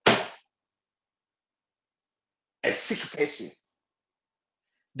 A sick person.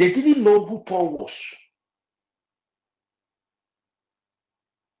 They didn't know who Paul was.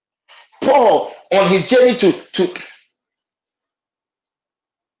 Paul, on his journey to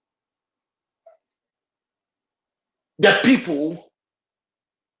the people,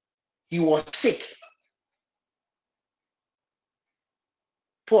 he was sick.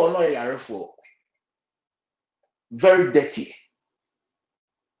 Paul, not a for very dirty,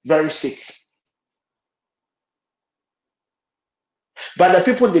 very sick. But the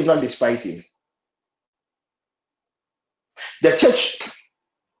people did not despise him. The church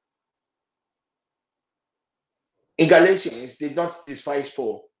In Galatians, they don't despise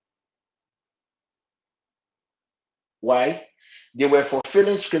Paul. Why? They were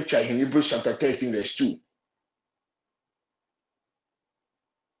fulfilling scripture in Hebrews chapter 13, verse 2.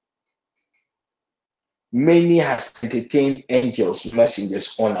 Many has entertained angels,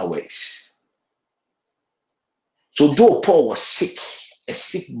 messengers unawares. So though Paul was sick, a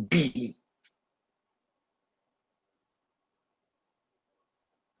sick being,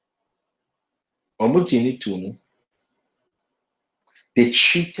 they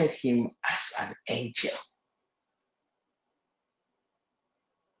treated him as an angel.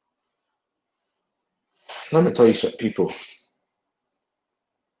 Let me tell you some people.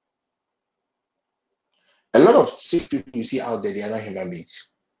 A lot of sick people you see out there, they are not human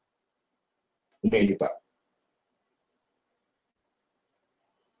beings. They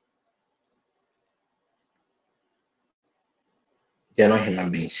are not human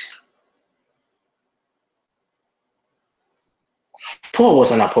beings. Paul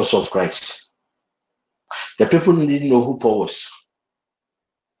was an apostle of Christ. The people didn't know who Paul was.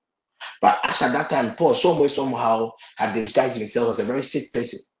 But as at that time, Paul somehow had disguised himself as a very sick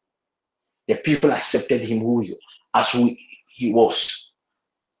person. The people accepted him as who he was.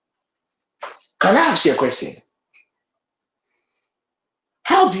 Can I ask you a question?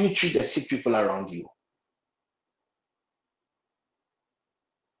 How do you treat the sick people around you?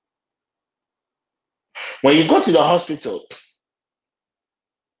 When you go to the hospital,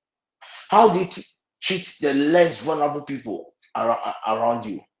 how do you treat the less vulnerable people around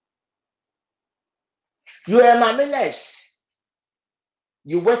you? You are a nurse.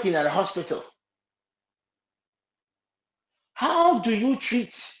 You work in a hospital. How do you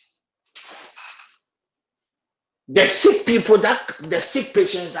treat the sick people, the sick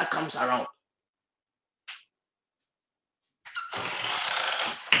patients that comes around?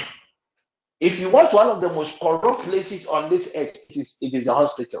 If you want one of the most corrupt places on this earth, it is the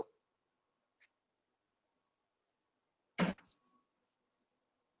hospital.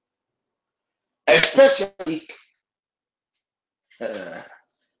 Especially uh,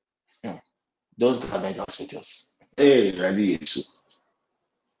 those government hospitals. Hey, ready.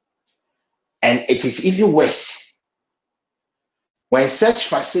 And it is even worse when such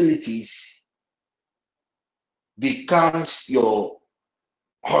facilities becomes your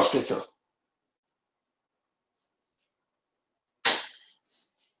hospital.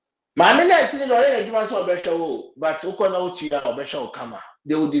 Maame na esi na ọyẹ edwuma sọ ọbẹhwẹ o, but ukọ na otu ya ọbẹhwẹ o kama.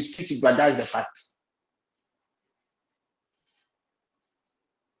 They will dispute it, but that's the fact.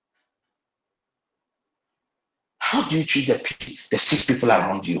 How do you treat the sick people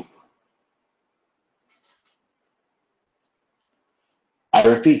around you? I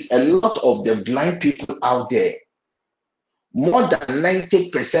repeat, a lot of the blind people out there, more than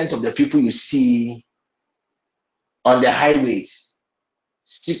 90% of the people you see on the highways,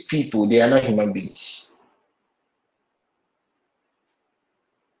 sick people, they are not human beings.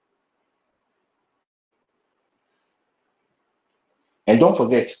 And don't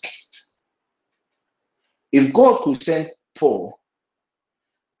forget, if God could send Paul,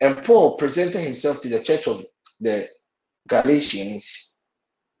 and Paul presented himself to the church of the Galatians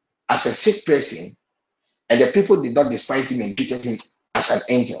as a sick person, and the people did not despise him and treated him as an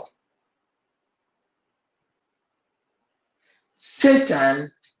angel.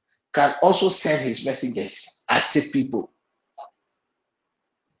 Satan can also send his messengers as sick people.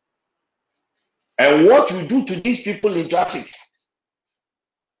 And what you do to these people in traffic,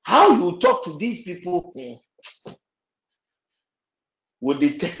 how you talk to these people will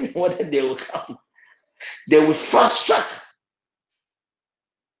determine whether they will come. They will fast track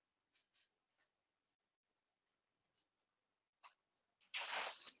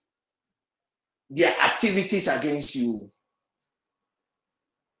their activities against you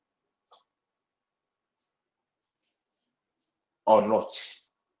or not.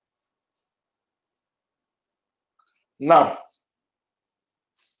 Now,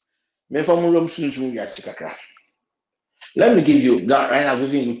 let me give you that right now. I'm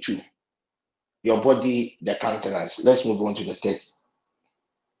giving you two: your body, the countenance. Let's move on to the test.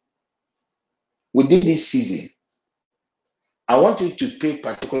 Within this season, I want you to pay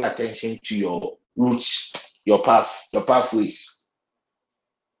particular attention to your roots, your pathways.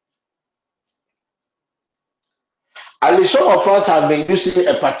 At least some of us have been using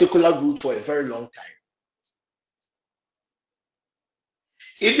a particular route for a very long time.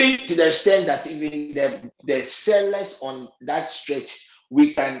 Even to the extent that even the sellers on that stretch,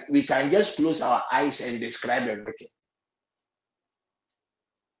 we can just close our eyes and describe everything.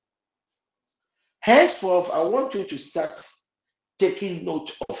 Henceforth, I want you to start taking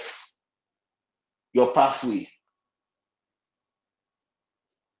note of your pathway.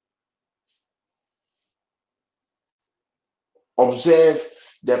 Observe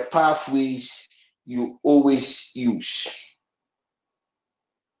the pathways you always use.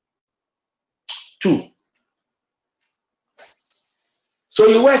 2, so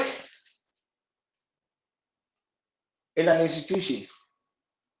you work in an institution,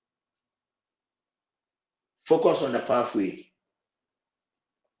 focus on the pathway.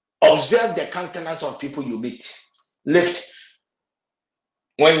 Observe the countenance of people you meet. Lift.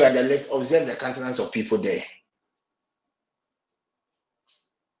 When you are at the lift, observe the countenance of people there.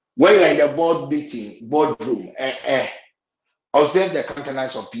 When you are in the boardroom, observe the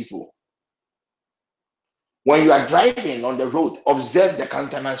countenance of people. When you are driving on the road, observe the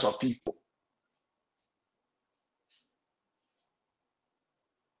countenance of people.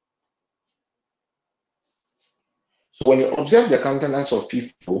 So when you observe the countenance of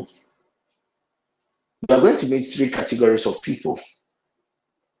people, you are going to meet 3 categories of people.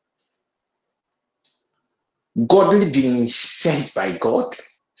 Godly beings sent by God,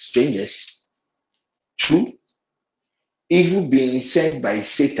 strangers. 2, evil beings sent by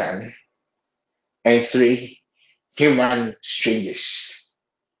Satan. And 3, human strangers.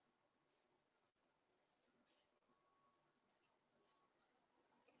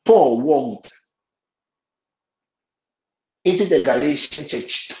 Paul walked into the Galatian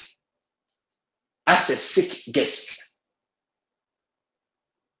church as a sick guest.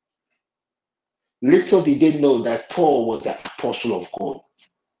 Little did they know that Paul was the apostle of God.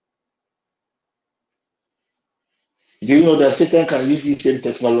 Do you know that Satan can use the same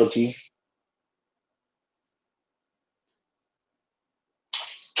technology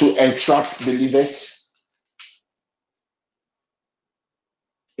to entrap believers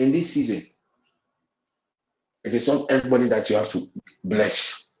in this season? It is not everybody that you have to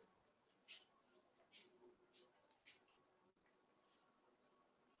bless.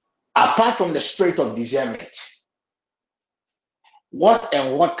 Apart from the spirit of discernment, what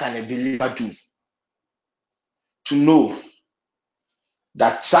can a believer do to know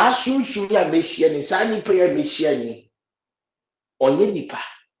that saa sunsun a mehyia ni, saa nipa a mehyia ni, onye nipa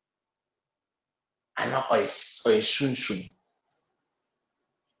ana ɔyɛ sunsun?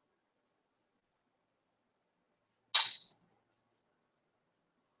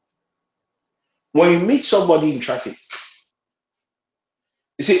 When you meet somebody in traffic,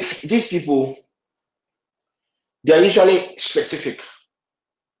 you see, these people, they are usually specific.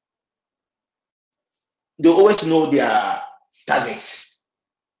 They always know their targets.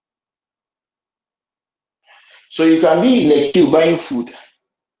 So you can be in a queue buying food.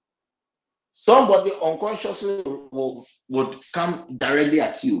 Somebody unconsciously would come directly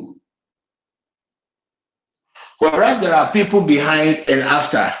at you. Whereas there are people behind and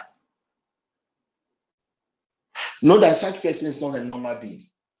after. Know that such person is not a normal being.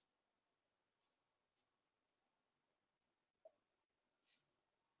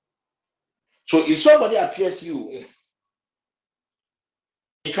 So if somebody appears to you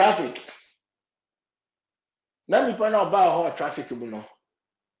in traffic, let me point out about how traffic you know.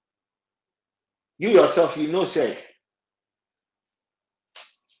 You yourself, you know, say,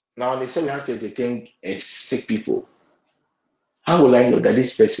 now they say we have to entertain sick people. How will I know that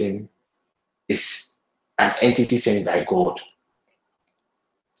this person is an entity sent by God,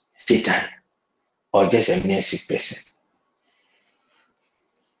 Satan, or just a mere sick person?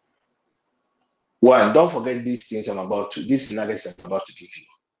 One, don't forget these things these nuggets I'm about to give you.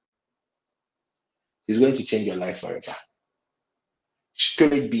 It's going to change your life forever.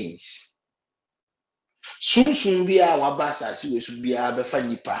 Spirit beings. Soon be a wabasa si we should be a befa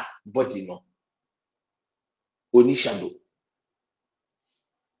nipa body no. Oni shadow.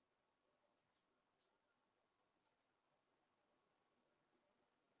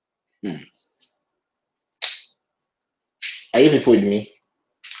 Hmm. Are you people with me?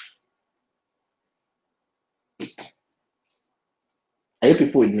 Are you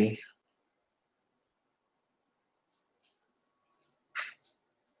people with me?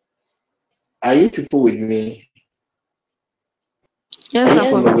 Are you people with me? Are Yes, you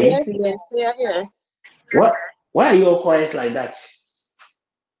Yes, we Apostle. are following? here. We are here. What? Why are you all quiet like that?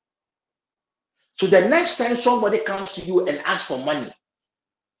 So the next time somebody comes to you and asks for money,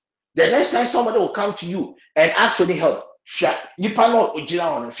 the next time somebody will come to you and ask for any help, check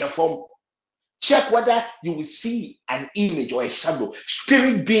whether you will see an image or a shadow.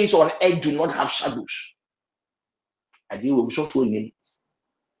 Spirit beings on earth do not have shadows. I deal with so full name.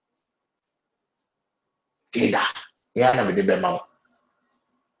 Data. Yeah, na me de be ma wo.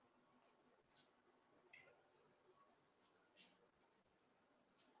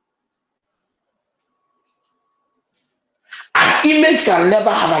 An image can never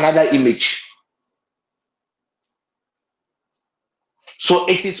have another image. So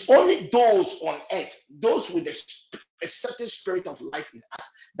it is only those on earth, those with a certain spirit of life in us,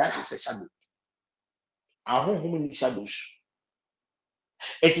 that has a shadow. Our home in shadows.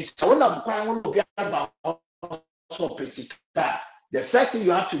 It is one of the first thing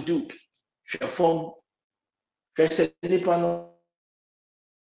you have to do, form first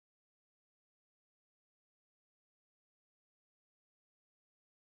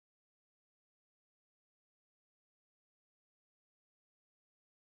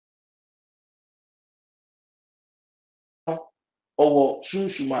or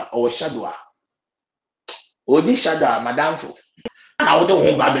sunsuma or shadow. Or this shadow, madam. Now don't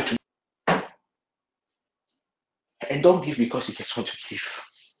hold back to, and don't give because you just want to give.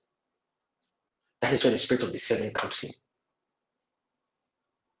 That is where the spirit of discernment comes in.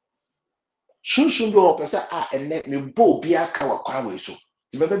 Sunsun do person and let me bo be a cow way so.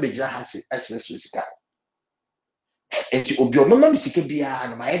 Remember, be just has access to sika. And you obi mama mi sika bia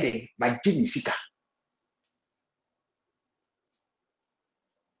and my head, my gini sika.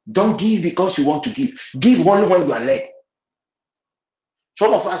 Don't give because you want to give. Give only when you are led.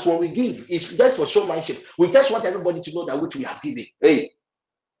 Some of us, when we give, it's just for showmanship. We just want everybody to know that which we have given. Hey,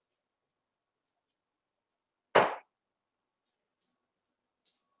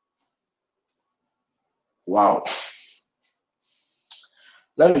 wow.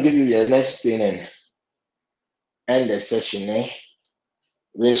 Let me give you the next thing and end the session.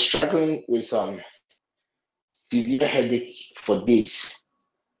 We're struggling with some severe headache for days,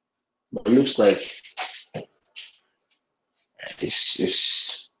 but it looks like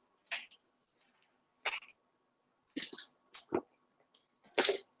this.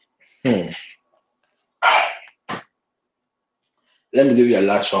 Hmm. Let me give you a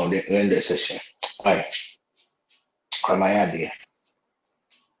last one. Then end the session. Why? My idea.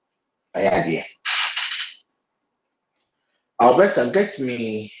 My idea. Alberta, get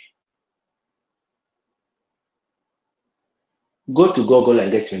me. Go to Google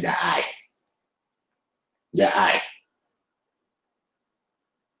and get me the eye. The eye.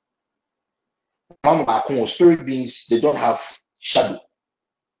 Mama, spirit beings, they don't have shadow.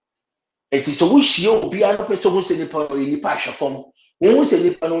 It is a wish you be a person who's in the passion form. Who's in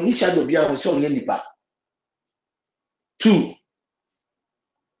the only shadow be a son in the back. Two,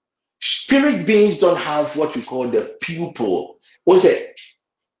 spirit beings don't have what we call the pupil. What's it?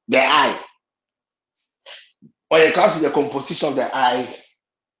 The eye. When it comes to the composition of the eye,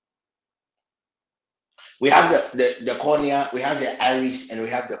 we have the cornea, we have the iris, and we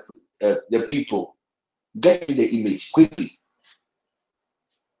have the pupil. Get in the image quickly.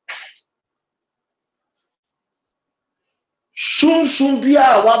 Sunsun bi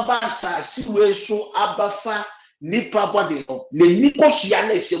a waba asase wei so abafa nipa body no na nipa sua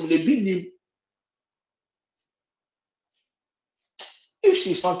na ehyem na bi nim. If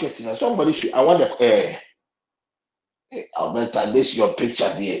she's not getting it, somebody should. I want the. Alberta, this your picture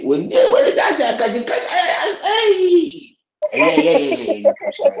there. When that's a hey, yeah.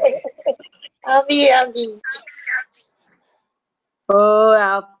 Abby. Oh,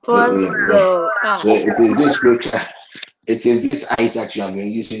 Apostle. So it is this picture. It is this eyes that you have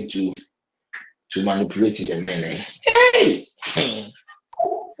been using to manipulate the men. Hey,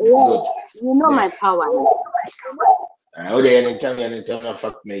 Yeah, good. you know Yeah. my power. Oh, they anytime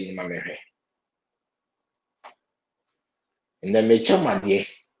fuck me in my memory. And then me chama dear.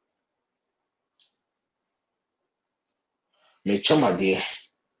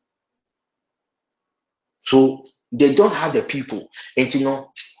 So they don't have the people. And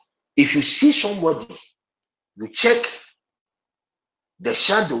if you see somebody, you check the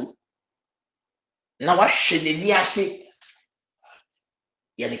shadow. Now what should say?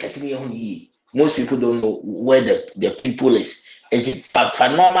 Most people don't know where the people is. And for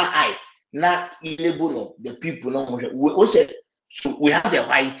normal eye, now label the people. No, so we have the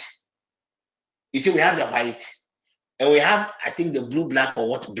white. You see, we have the white, and we have, I think, the blue, black, or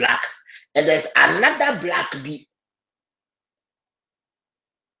what black, and there's another black bee.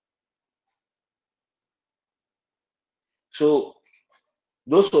 So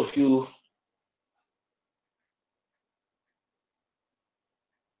those of you,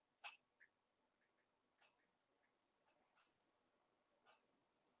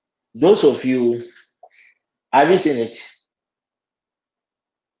 have you seen it?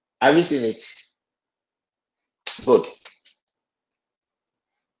 Have you seen it? Good,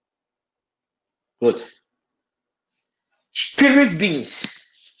 good. Spirit beings.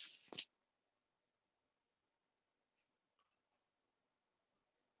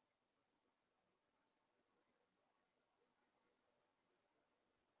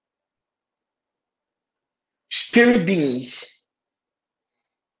 Spirit beings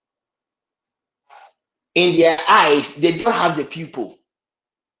in their eyes, they don't have the pupil.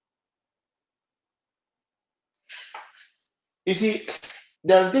 You see,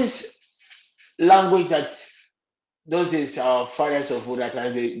 there's this language that those days our fathers of older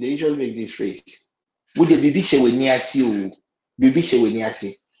times they usually make this phrase. Would the baby show when near see baby show when near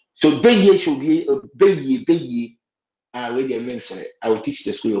see. So baby should be baby where they mention it. I will teach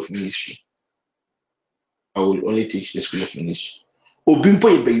the school of ministry. I will only teach the school of ministry. Obimpo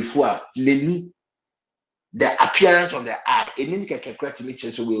Ebeyifua, Leni, the appearance of the eye, and then can correct me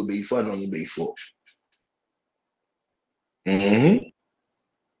so will be before and only before. Mm-hmm.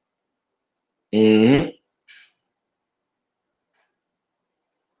 Mm-hmm.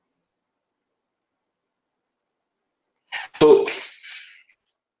 So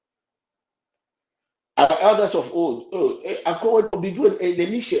our elders of old, according to the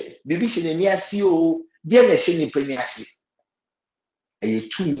mission, the mission in near CEO, dear machine in Penyasi, and you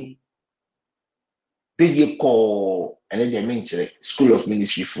two big call and then they mention school of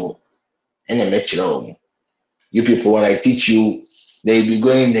ministry for and a lecture. You people, when I teach you, then you be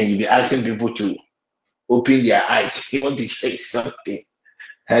going, then you be asking people to open their eyes. You want to check something.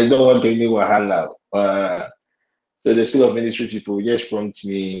 I don't want any wahala. So the school of ministry people just prompt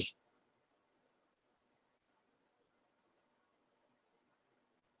me,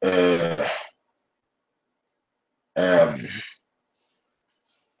 uh, um,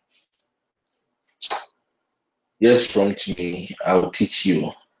 just prompt me. I will teach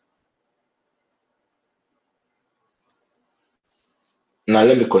you. Now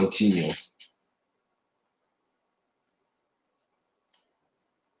let me continue.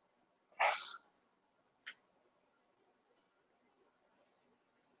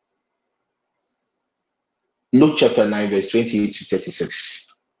 Luke chapter 9, verse 28 to 36.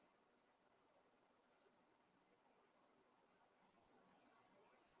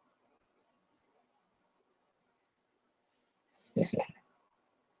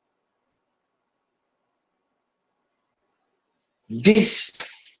 These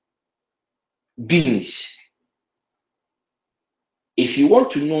beings, if you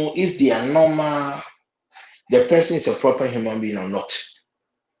want to know if they are normal, the person is a proper human being or not,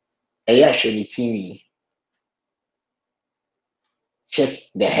 actually TV, check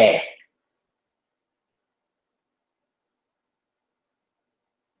the hair.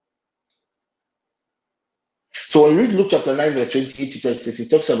 So when we read Luke chapter 9, verse 28 to 36, it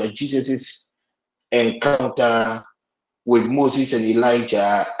talks about Jesus' encounter with Moses and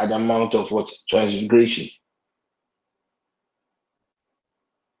Elijah at the Mount of what? Transfiguration.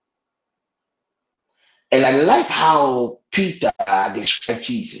 And I like how Peter described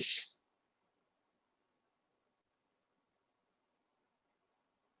Jesus.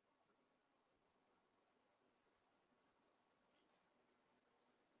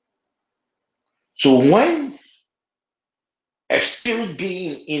 So when a spirit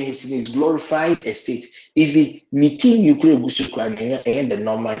being in his glorified estate, if the meeting you could and the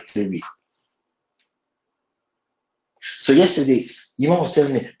normal theory. So yesterday, you was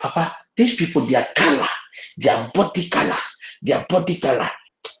telling me, Papa, these people, their color, their body color, their body color.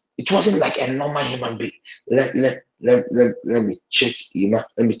 It wasn't like a normal human being. Let me check, Ima.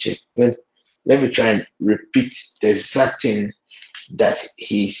 Let me check. Let me try and repeat the exact thing that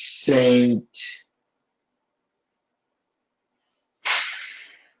he sent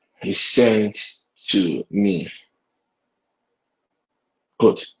to me.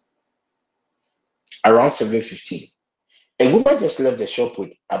 Good. Around 7:15. A woman just left the shop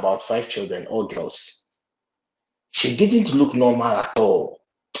with about 5 children, all girls. She didn't look normal at all.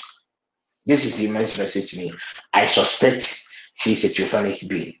 This is the immense message to me. I suspect she's a Theophanic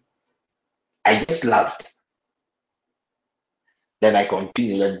being. I just laughed. Then I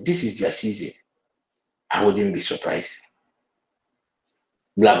continued that this is their season. I wouldn't be surprised.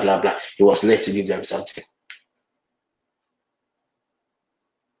 Blah, blah, blah. He was led to give them something.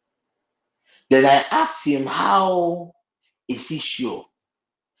 Then I asked him, how is he sure?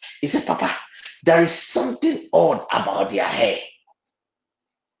 He said, Papa, there is something odd about their hair.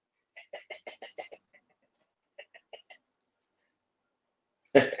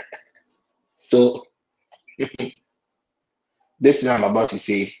 So, this thing I'm about to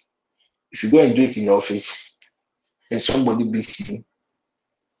say, if you go and do it in the office and somebody be seen,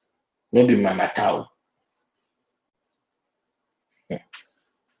 maybe Mama Tao,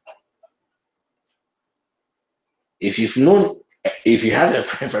 if you've known, if you have a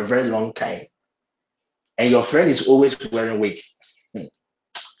friend for a very long time and your friend is always wearing wig,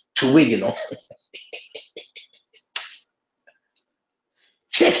 to wig,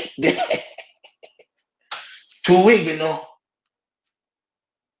 check the to wig,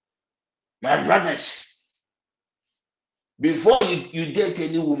 my brothers. Before you date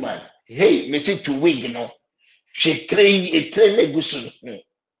any woman, hey, me say to wig, she train a gusun.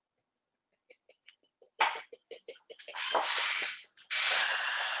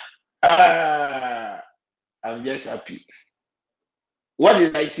 Ah, I'm just happy. What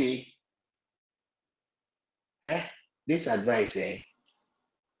did I say? Eh, this advice, it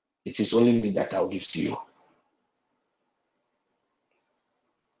is only me that I'll give to you.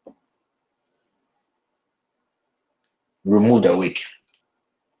 Remove the wig.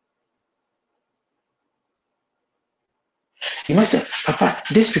 You must say, Papa,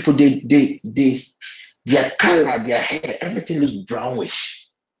 these people, their color, their hair, everything looks brownish.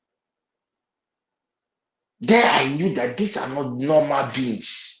 There I knew that these are not normal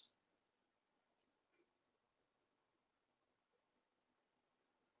beings.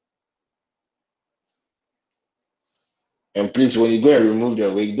 And please, when you go and remove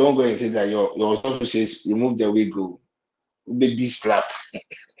the wig, don't go and say that your husband says remove the wig, go. Be this slap.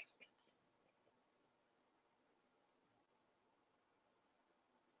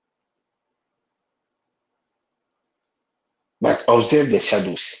 But observe the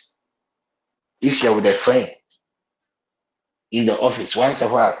shadows. If you're with a friend in the office, once a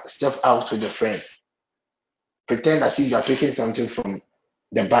while, step out with a friend. Pretend as if you are taking something from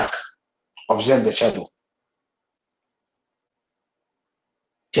the back. Observe the shadow.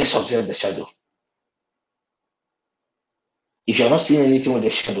 Just observe the shadow. If you're not seeing anything with the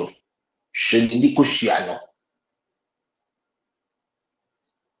shadow, check the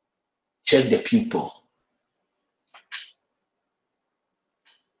pupil,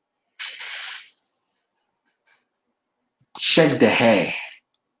 check the hair.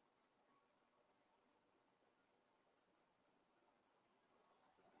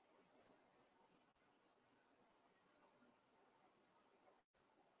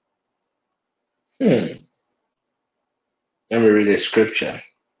 Hmm. Let me read the scripture.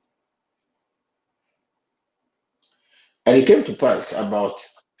 And it came to pass about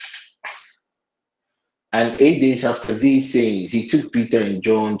and 8 days after these sayings, he took Peter and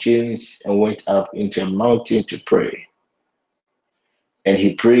John, James, and went up into a mountain to pray. And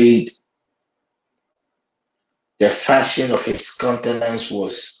he prayed, the fashion of his countenance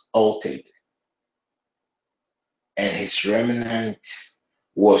was altered, and his remnant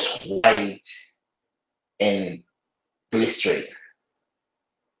was white and blistering.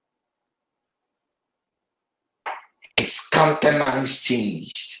 His countenance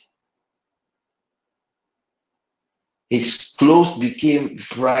changed. His clothes became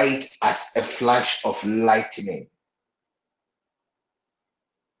bright as a flash of lightning.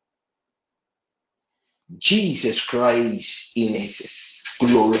 Jesus Christ, in his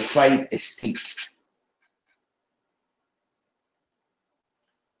glorified estate,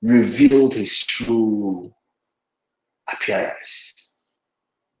 revealed his true appearance.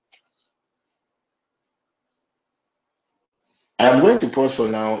 I'm going to pause for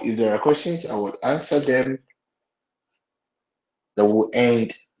now. If there are questions, I will answer them. That will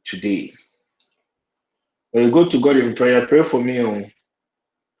end today. When you go to God in prayer, pray for me.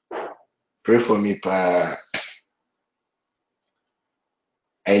 Pray for me, Pa.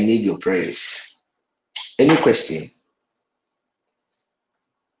 I need your prayers. Any question?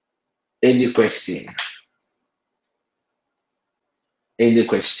 Any question? Any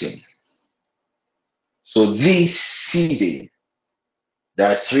question? So this season, there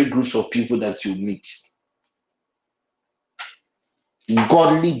are three groups of people that you meet.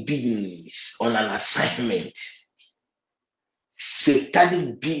 Godly beings on an assignment,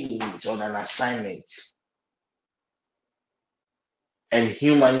 satanic beings on an assignment, and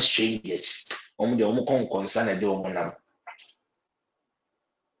human strangers.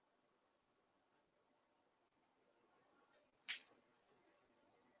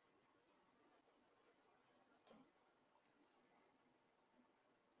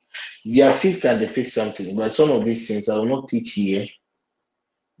 Their faith can depict something, but some of these things I will not teach here.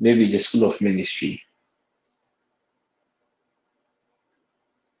 Maybe the school of ministry.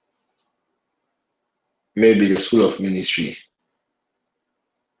 Maybe the school of ministry.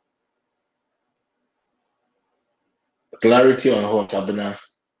 Clarity on what, Abena?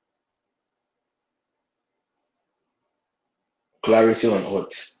 Clarity on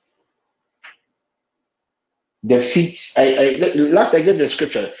what? The feet. Last I gave the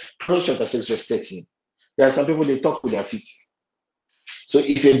scripture, Proverbs chapter 6, verse 13. There are some people they talk with their feet. So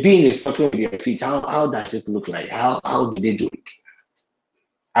if a being is talking with their feet, how does it look like? How do they do it?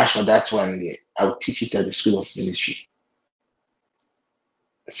 As for that one there, I'll teach it at the school of ministry.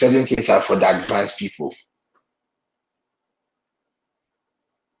 Certain things are for the advanced people.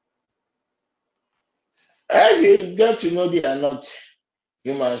 get to know they are not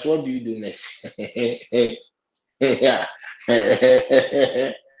humans, what do you do next? Yeah.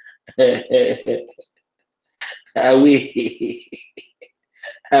 Away,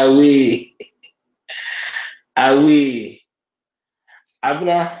 away, away.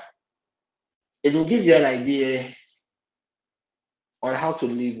 Abner, it will give you an idea on how to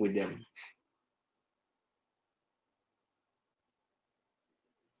live with them.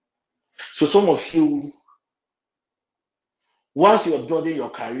 So some of you, once you're building your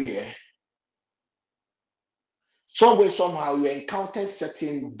career, some way, somehow you encounter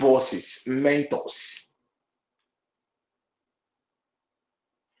certain bosses, mentors,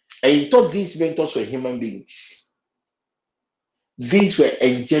 and you thought these mentors were human beings. These were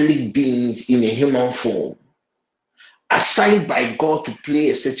angelic beings in a human form, assigned by God to play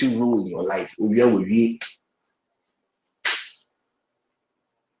a certain role in your life.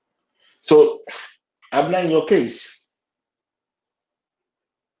 So, Abner, in your case,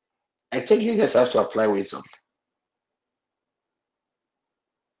 I think you just have to apply wisdom.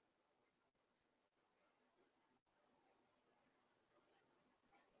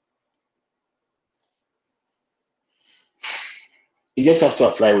 You just have to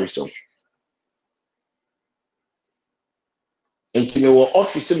apply wisdom. Nti mewɔ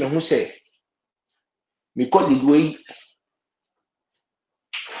office me ho sɛ me colleague wei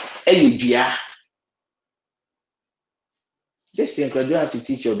ɛyɛ dua. This thing, you have to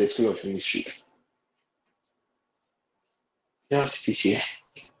teach you the school of ministry. You have to teach you.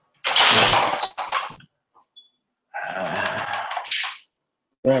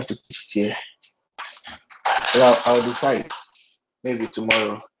 You have to teach it here. Well, I'll decide. Maybe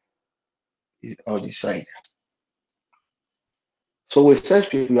tomorrow. I'll decide. So with such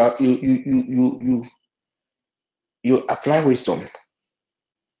people, you apply wisdom.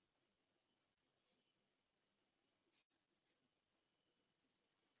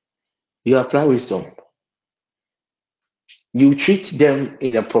 You apply wisdom. You treat them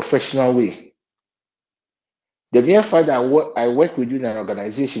in a professional way. The mere fact that I work with you in an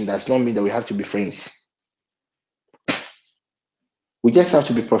organization does not mean that we have to be friends. We just have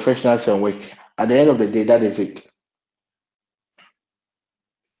to be professionals and work. At the end of the day, that is it.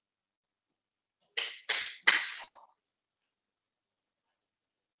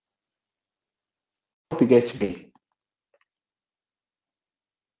 Hope you get me.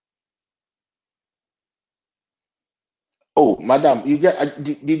 Oh, madam,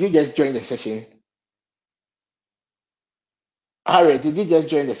 did you just join the session? Harry, did you just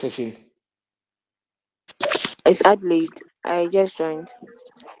join the session? It's Adelaide. I just joined.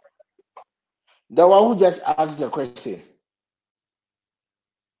 The one who just asked the question.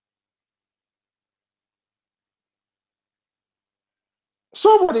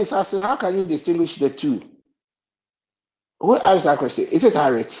 Somebody is asking, how can you distinguish the two? Who asked that question? Is it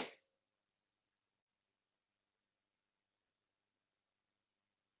Harriet?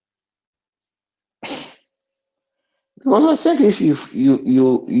 Because I think if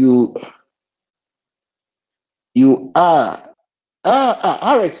you are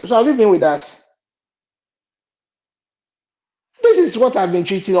Harriet, so have you been with us? This is what I've been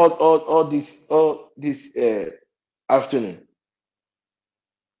treating all this afternoon.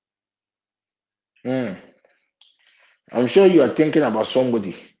 Hmm. I'm sure you are thinking about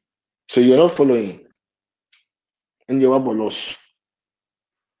somebody, so you're not following in the wabolos.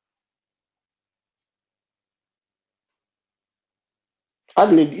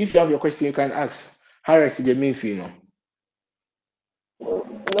 Adelaide, if you have your question, you can ask. Harriet, the main you know.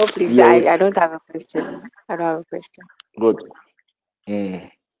 No, please. You are I don't have a question. I don't have a question. good. Hmm.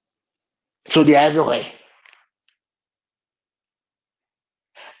 So they are everywhere.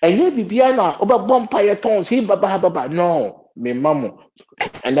 ɛnyɛ biribiara na wobɛbɔ mpaeɛ tɔn sɛ baba no me mamo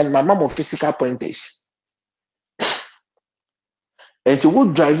and then my mom physical pointers nti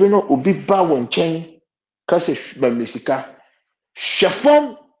wo drive no obi ba wo nkyɛn ka sɛ ma me sika hwɛ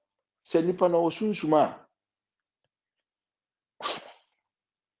fam sɛ nipa no wɔ sunsum a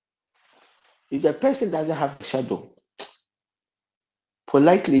if the person doesn't have a shadow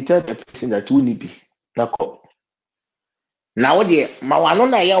politely tell the person that wo ni bi na kɔ na wo deɛ ma wano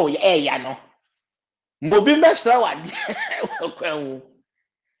na ɛyɛ wo ɛɛya no ma obi mmɛsrɛ wo adeɛ wɔ kwan mu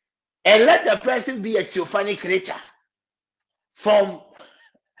and let the person be a theophanic creature from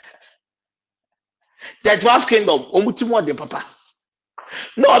the 12th kingdom ɔmuti mu ɔde papa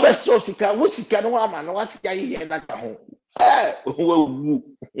na ɔbɛsrɛ sika wo sika no ama no wasika yiyɛ nata ho wawu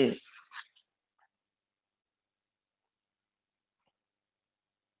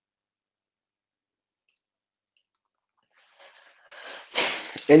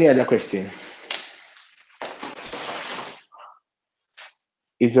any other question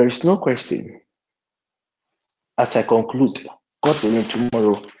If there is no question, as I conclude, God willing,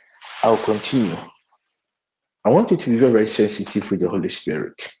 tomorrow I'll continue. I want you to be very, very sensitive with the Holy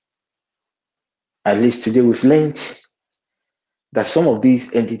Spirit. At least today we've learned that some of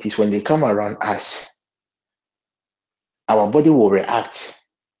these entities, when they come around us, our body will react.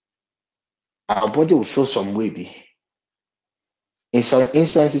 Our body will feel some way. In some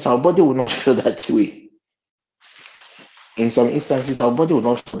instances, our body will not feel that way. In some instances, our body will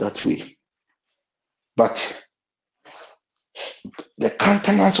not feel that way. But the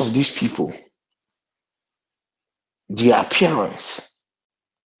countenance of these people, their appearance,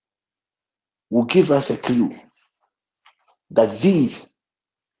 will give us a clue that these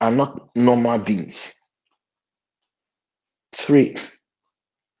are not normal beings. 3,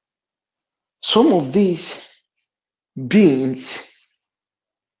 some of these beings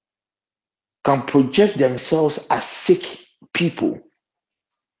can project themselves as sick people.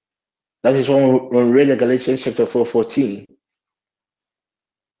 That is when we read Galatians chapter 4:14.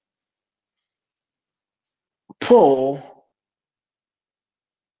 Paul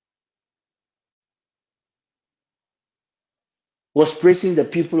was praising the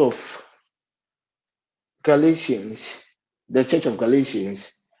people of Galatians, the church of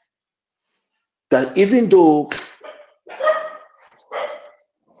Galatians, that even though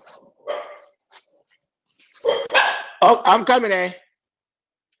I'm coming,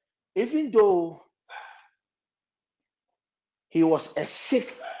 even though he was a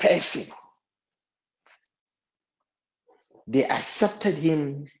sick person, they accepted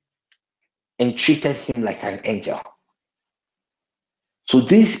him and treated him like an angel. So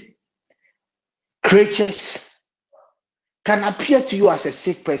these creatures can appear to you as a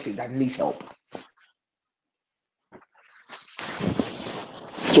sick person that needs help.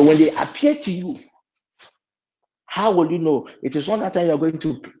 So when they appear to you, how will you know? It is not that time you are going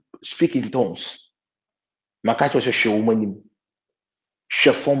to speak in tongues. Makacho se showmani,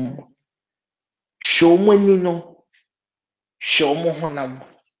 shefom, showmani no, showmo honam,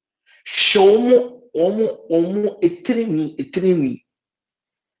 showmo omo etirimi,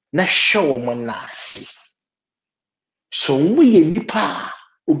 na showmo nasi. So omo ye nipa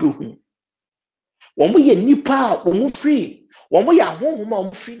obehu. Omo ye nipa omo free. Omo ya honhom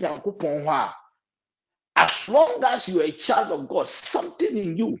omo free Nyankopon ho a. As long as you are a child of God, something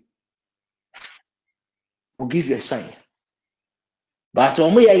in you will give you a sign. But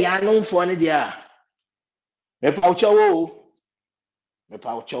omo ye yanom fo ne dia. Me pa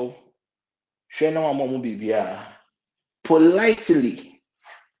ucho. Share na omo bibia. Politely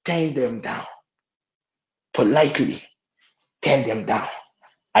turn them down. Politely turn them down.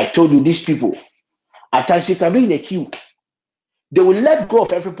 I told you these people, at times you can be in a queue. They will let go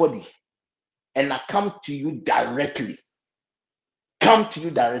of everybody and come to you directly. Come to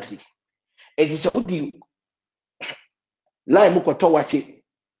you directly. It is what you like.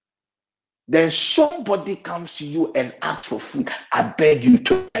 Then somebody comes to you and asks for food. I beg you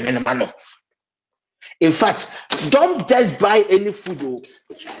to. In fact, don't just buy any food.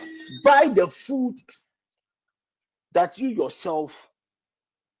 Buy the food that you yourself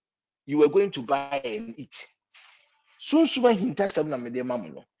you were going to buy and eat.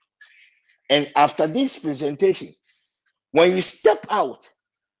 And after this presentation, when you step out,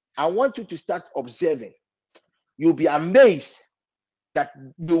 I want you to start observing. You'll be amazed that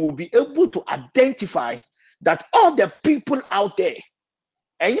you will be able to identify that all the people out there,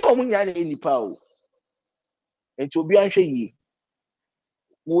 and you any power, and to be actually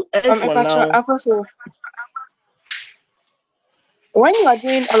will end for now. Apostle, when you are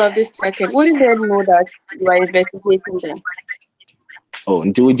doing all of this checking, wouldn't they know that you are investigating them? Oh,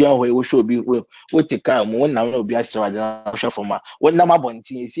 until we join we should be we take time when now will be a for my when number one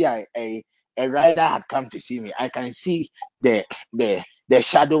you see a rider had come to see me. I can see the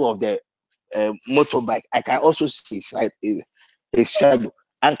shadow of the motorbike. I can also see his shadow.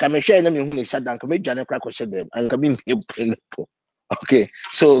 And come and share them in his shadow and come and join crack them and come in. Okay,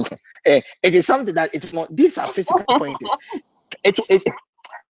 so it is something that it's not. These are physical pointers. It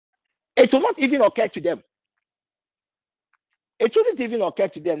it will not even occur to them. It shouldn't even occur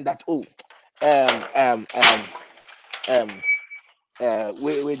to them that um um um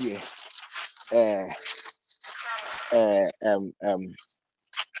wait here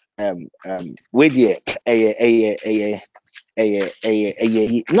wait here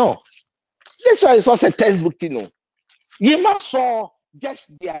no, this one is not a textbook thing. No, you must saw just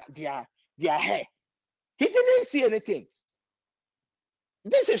their hair. He didn't see anything.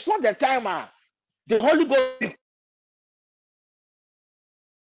 This is not the time the Holy Ghost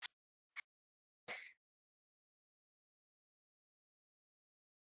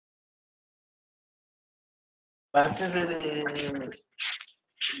But is it the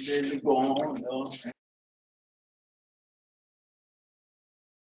go on?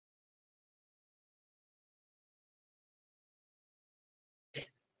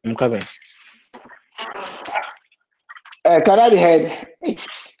 I'm coming. Can I be heard?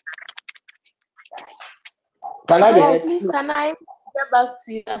 Can I be Yes, Oh, heard? please, can I get back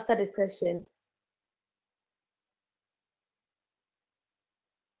to you after the session?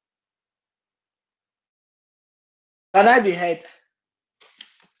 Can I be heard?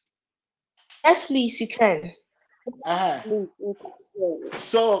 Yes, please, you can. Uh-huh. Please, we can hear you.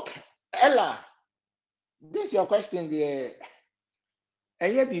 So, Ella, this is your question there.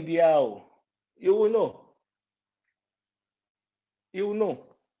 And yet, BBL, you will know. You will know.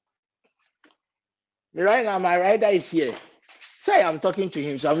 Right now, my rider is here. Say I'm talking to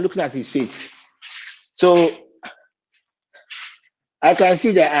him, so I'm looking at his face. So I can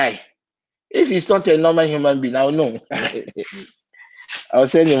see the eye. If he's not a normal human being, I'll know. I'll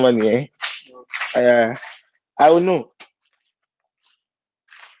send him money. I will know.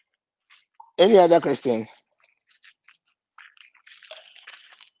 Any other question?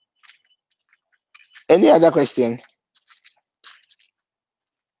 Any other question?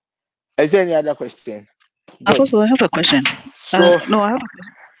 Is there any other question? Good. Apostle, I have a question. So, No, I have a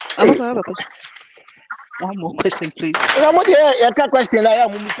question. hey, Apostle, I have a question. One more question, please. I'm not here. You have a question. I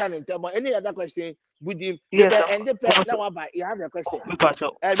am moving to any other question? With him, Yes, and the pet. Apostle. Now, you have a question.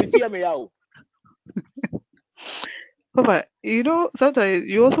 Apostle. Me too, me out. Papa, sometimes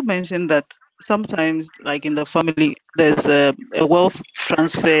you also mentioned that sometimes, like in the family, there's a wealth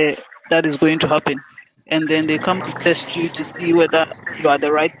transfer that is going to happen, and then they come to test you to see whether you are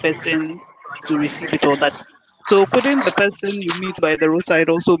the right person to receive it or that. So, couldn't the person you meet by the roadside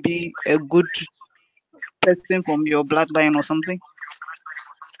also be a good person from your bloodline or something?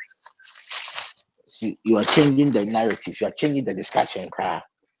 You are changing the narrative. You are changing the discussion.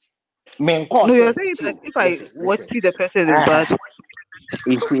 Main No, course, you're saying that see, if I listen, watch listen. see the person is bad. Ah,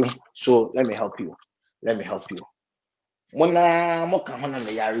 you see, so let me help you. Let me help you. Mona moka hona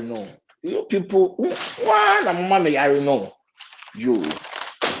me yari no. You people, one mama me yari no. You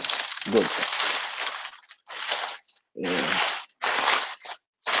good. Yeah.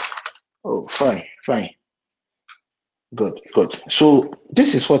 Oh, fine, fine, good, good. So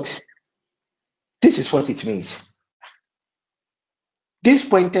this is what it means. These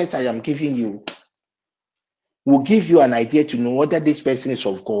pointers I am giving you will give you an idea to know whether this person is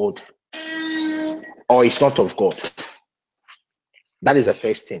of God or is not of God. That is the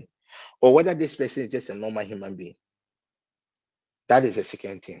first thing. Or whether this person is just a normal human being. That is the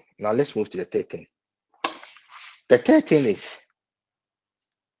second thing. Now let's move to the third thing. The third thing is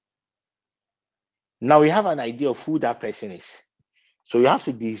now we have an idea of who that person is. So you have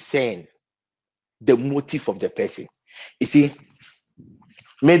to discern the motive of the person. You see,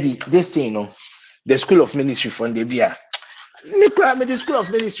 maybe this thing, the school of ministry from the Bia. The school of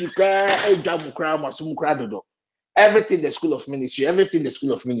ministry, everything the school of ministry, everything the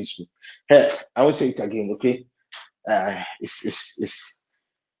school of ministry. Hey, I will say it again, okay? It's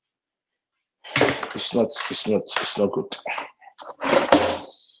not good.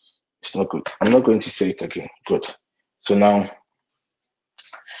 It's not good. I'm not going to say it again. Good. So now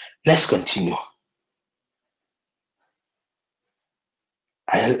let's continue.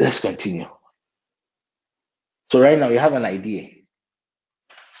 Let's continue. So right now you have an idea.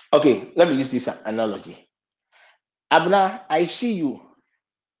 Okay, let me use this analogy. Abna, I see you.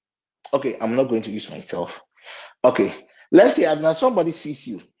 Okay, I'm not going to use myself. Okay, let's say Abna, somebody sees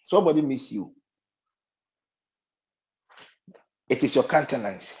you, somebody meets you. It is your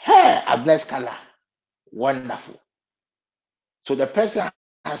countenance. Hey, Abna's color. Wonderful. So the person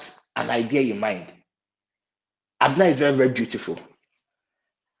has an idea in mind. Abna is very, very beautiful.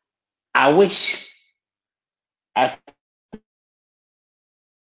 I wish I,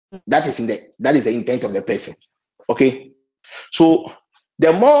 that is the intent of the person. Okay. So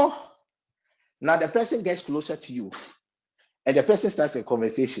the more now the person gets closer to you and the person starts a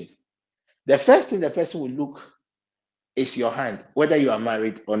conversation, the first thing the person will look is your hand, whether you are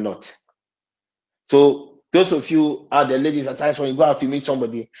married or not. So those of you are the ladies at times when you go out to meet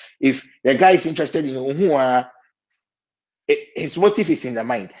somebody, if the guy is interested in who are his motive is in the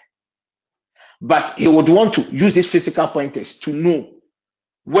mind, but he would want to use these physical pointers to know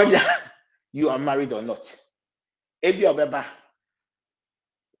whether you are married or not. Ebi obeba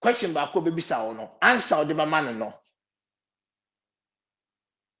question back baby sa no answer the man no.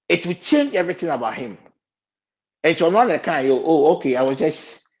 It will change everything about him. And you're not the kind, oh, okay, I was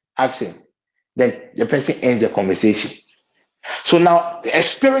just asking. Then the person ends the conversation. So now a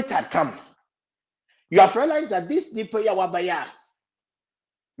spirit had come. You have realized that this nipa ya wabaya,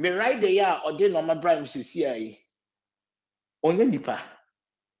 me right there or the normal brand CCI. Only nipa.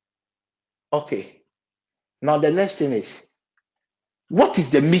 Okay. Now the next thing is, what is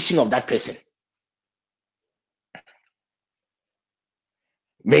the mission of that person?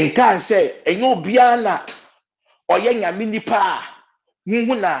 Me can say, enyo biana or nyame nipa a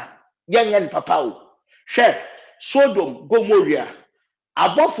huhu na yɛnyɛ ne papa o. Hwɛ Sodom Gomorrah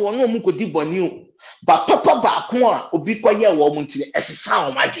abɔfoɔ no mu kɔdi bɔne o, ba papa baako a obi kɔyɛ wɔ mu nti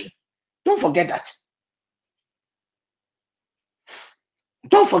ɛsesa wɔn adwene. Don't forget that.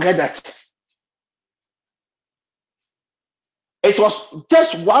 Don't forget that. It was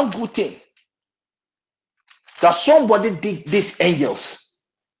just one good thing that somebody did these angels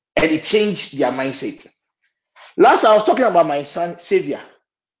and it changed their mindset. Last I was talking about my son Savior.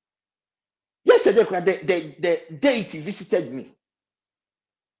 Yesterday, the deity visited me.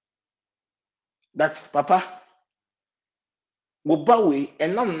 That Papa, wobawe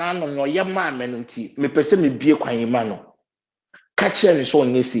enam na no no ye ma me no nti me pese me bie kwan ma no. Ka kire ne so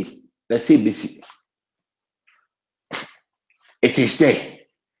onye si, na say besi. It is there.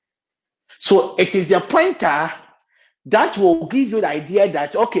 So it is the pointer that will give you the idea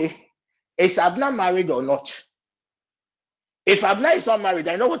that okay, is Abna married or not? If Abna is not married,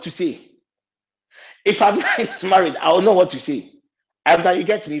 I know what to say. If Abna is married, I will know what to say. After you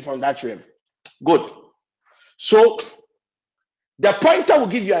get me from that realm. Good. So the pointer will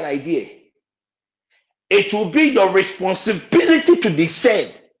give you an idea. It will be your responsibility to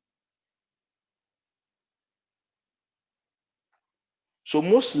discern. So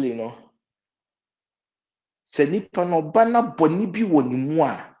mostly, you know, sɛ nipa no ɔba na bɔne bi wɔ ne mu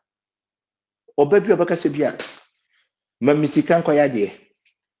a ɔba bi a ɔbɛka sɛ bi a ma me sika nkɔyɛ adeɛ,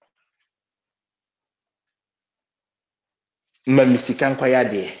 ma me sika nkɔyɛ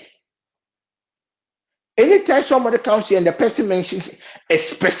adeɛ. Anytime somebody comes here and the person mentions a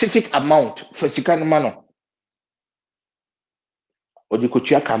specific amount for sika no ma no, ɔde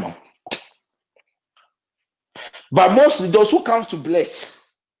kɔtua ka ma. But mostly those who comes to bless,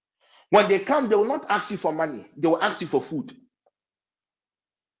 when they come, they will not ask you for money, they will ask you for food.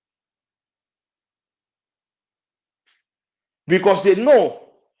 Because they know,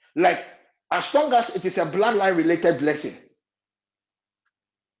 like, as long as it is a bloodline related blessing,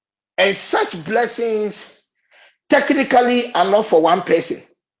 and such blessings technically are not for one person.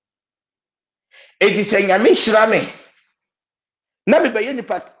 It is a nyame hyira me. Na me be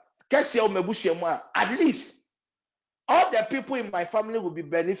nipa kese o mabusua mu a, at least all the people in my family will be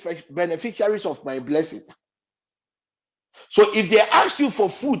beneficiaries of my blessing. So if they ask you for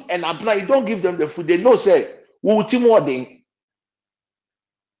food and apply, you don't give them the food, they know say we will team more than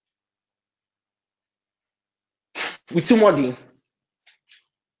with team more than.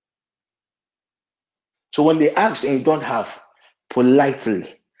 So when they ask and you don't have,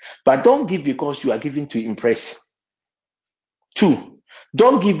 politely, but don't give because you are giving to impress. 2,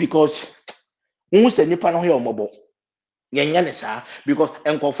 don't give because who say nipa no here omobo. Yenya ne saa because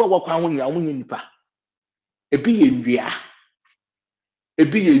enkofo wo kwa ho nya wo nya nipa. Ebi ye ndua,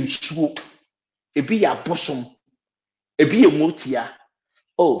 ebi ye nsuo, ebi ye abosom, ebi ye motia.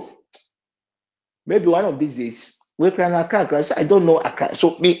 Oh, maybe one of these days we can Accra. I don't know Accra.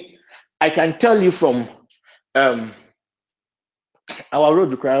 So me, I can tell you from um our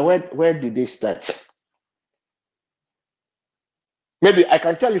road. Where did they start? Maybe I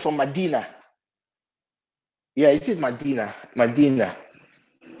can tell you from Medina. Yeah, it is Medina. Medina.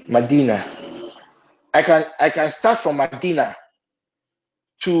 I can start from Medina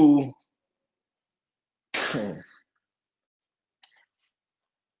to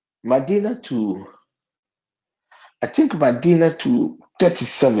Medina to I think Medina to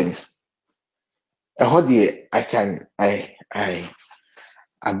 37. I heard the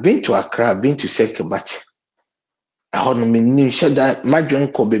I've been to Accra, I've been to Seke, but I heard me new shut that my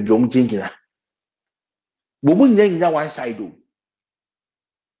joint ko baby jingina. Bubu nyina one side o.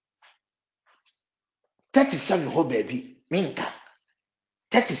 37 ho baby. Minka.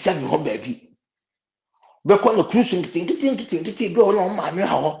 37 ho baby. Beko no cruising think go on ma me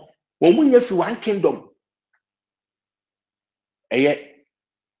ha ho. Wo mu nya fi one kingdom. I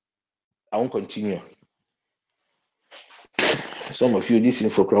won't continue. Some of you listening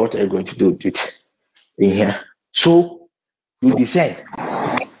for what are you going to do with it in here? So you decide.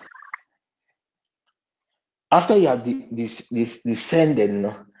 After you have this descended,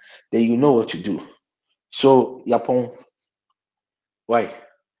 then you know what to do. So Yapon, why?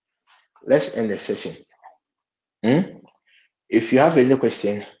 Let's end the session. If you have any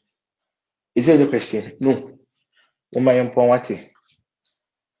question, is there any question? No. Uma Yapon, what?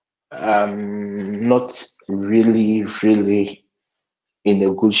 not really in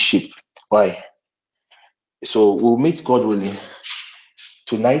a good shape. Why? So we'll meet God willing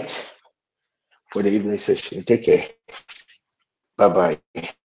tonight for the evening session. Take care. Bye bye.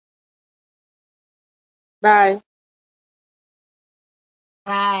 Bye.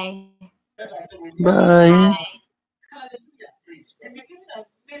 Bye. Bye.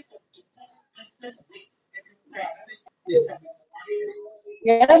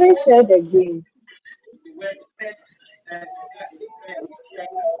 You haven't shared the game.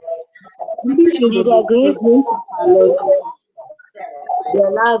 This is May the the grace grace of our Lord Jesus, the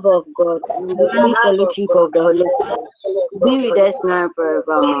love of God, and the sweet fellowship of the Holy Spirit be with us now and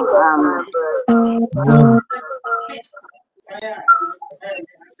forevermore. Amen. Amen.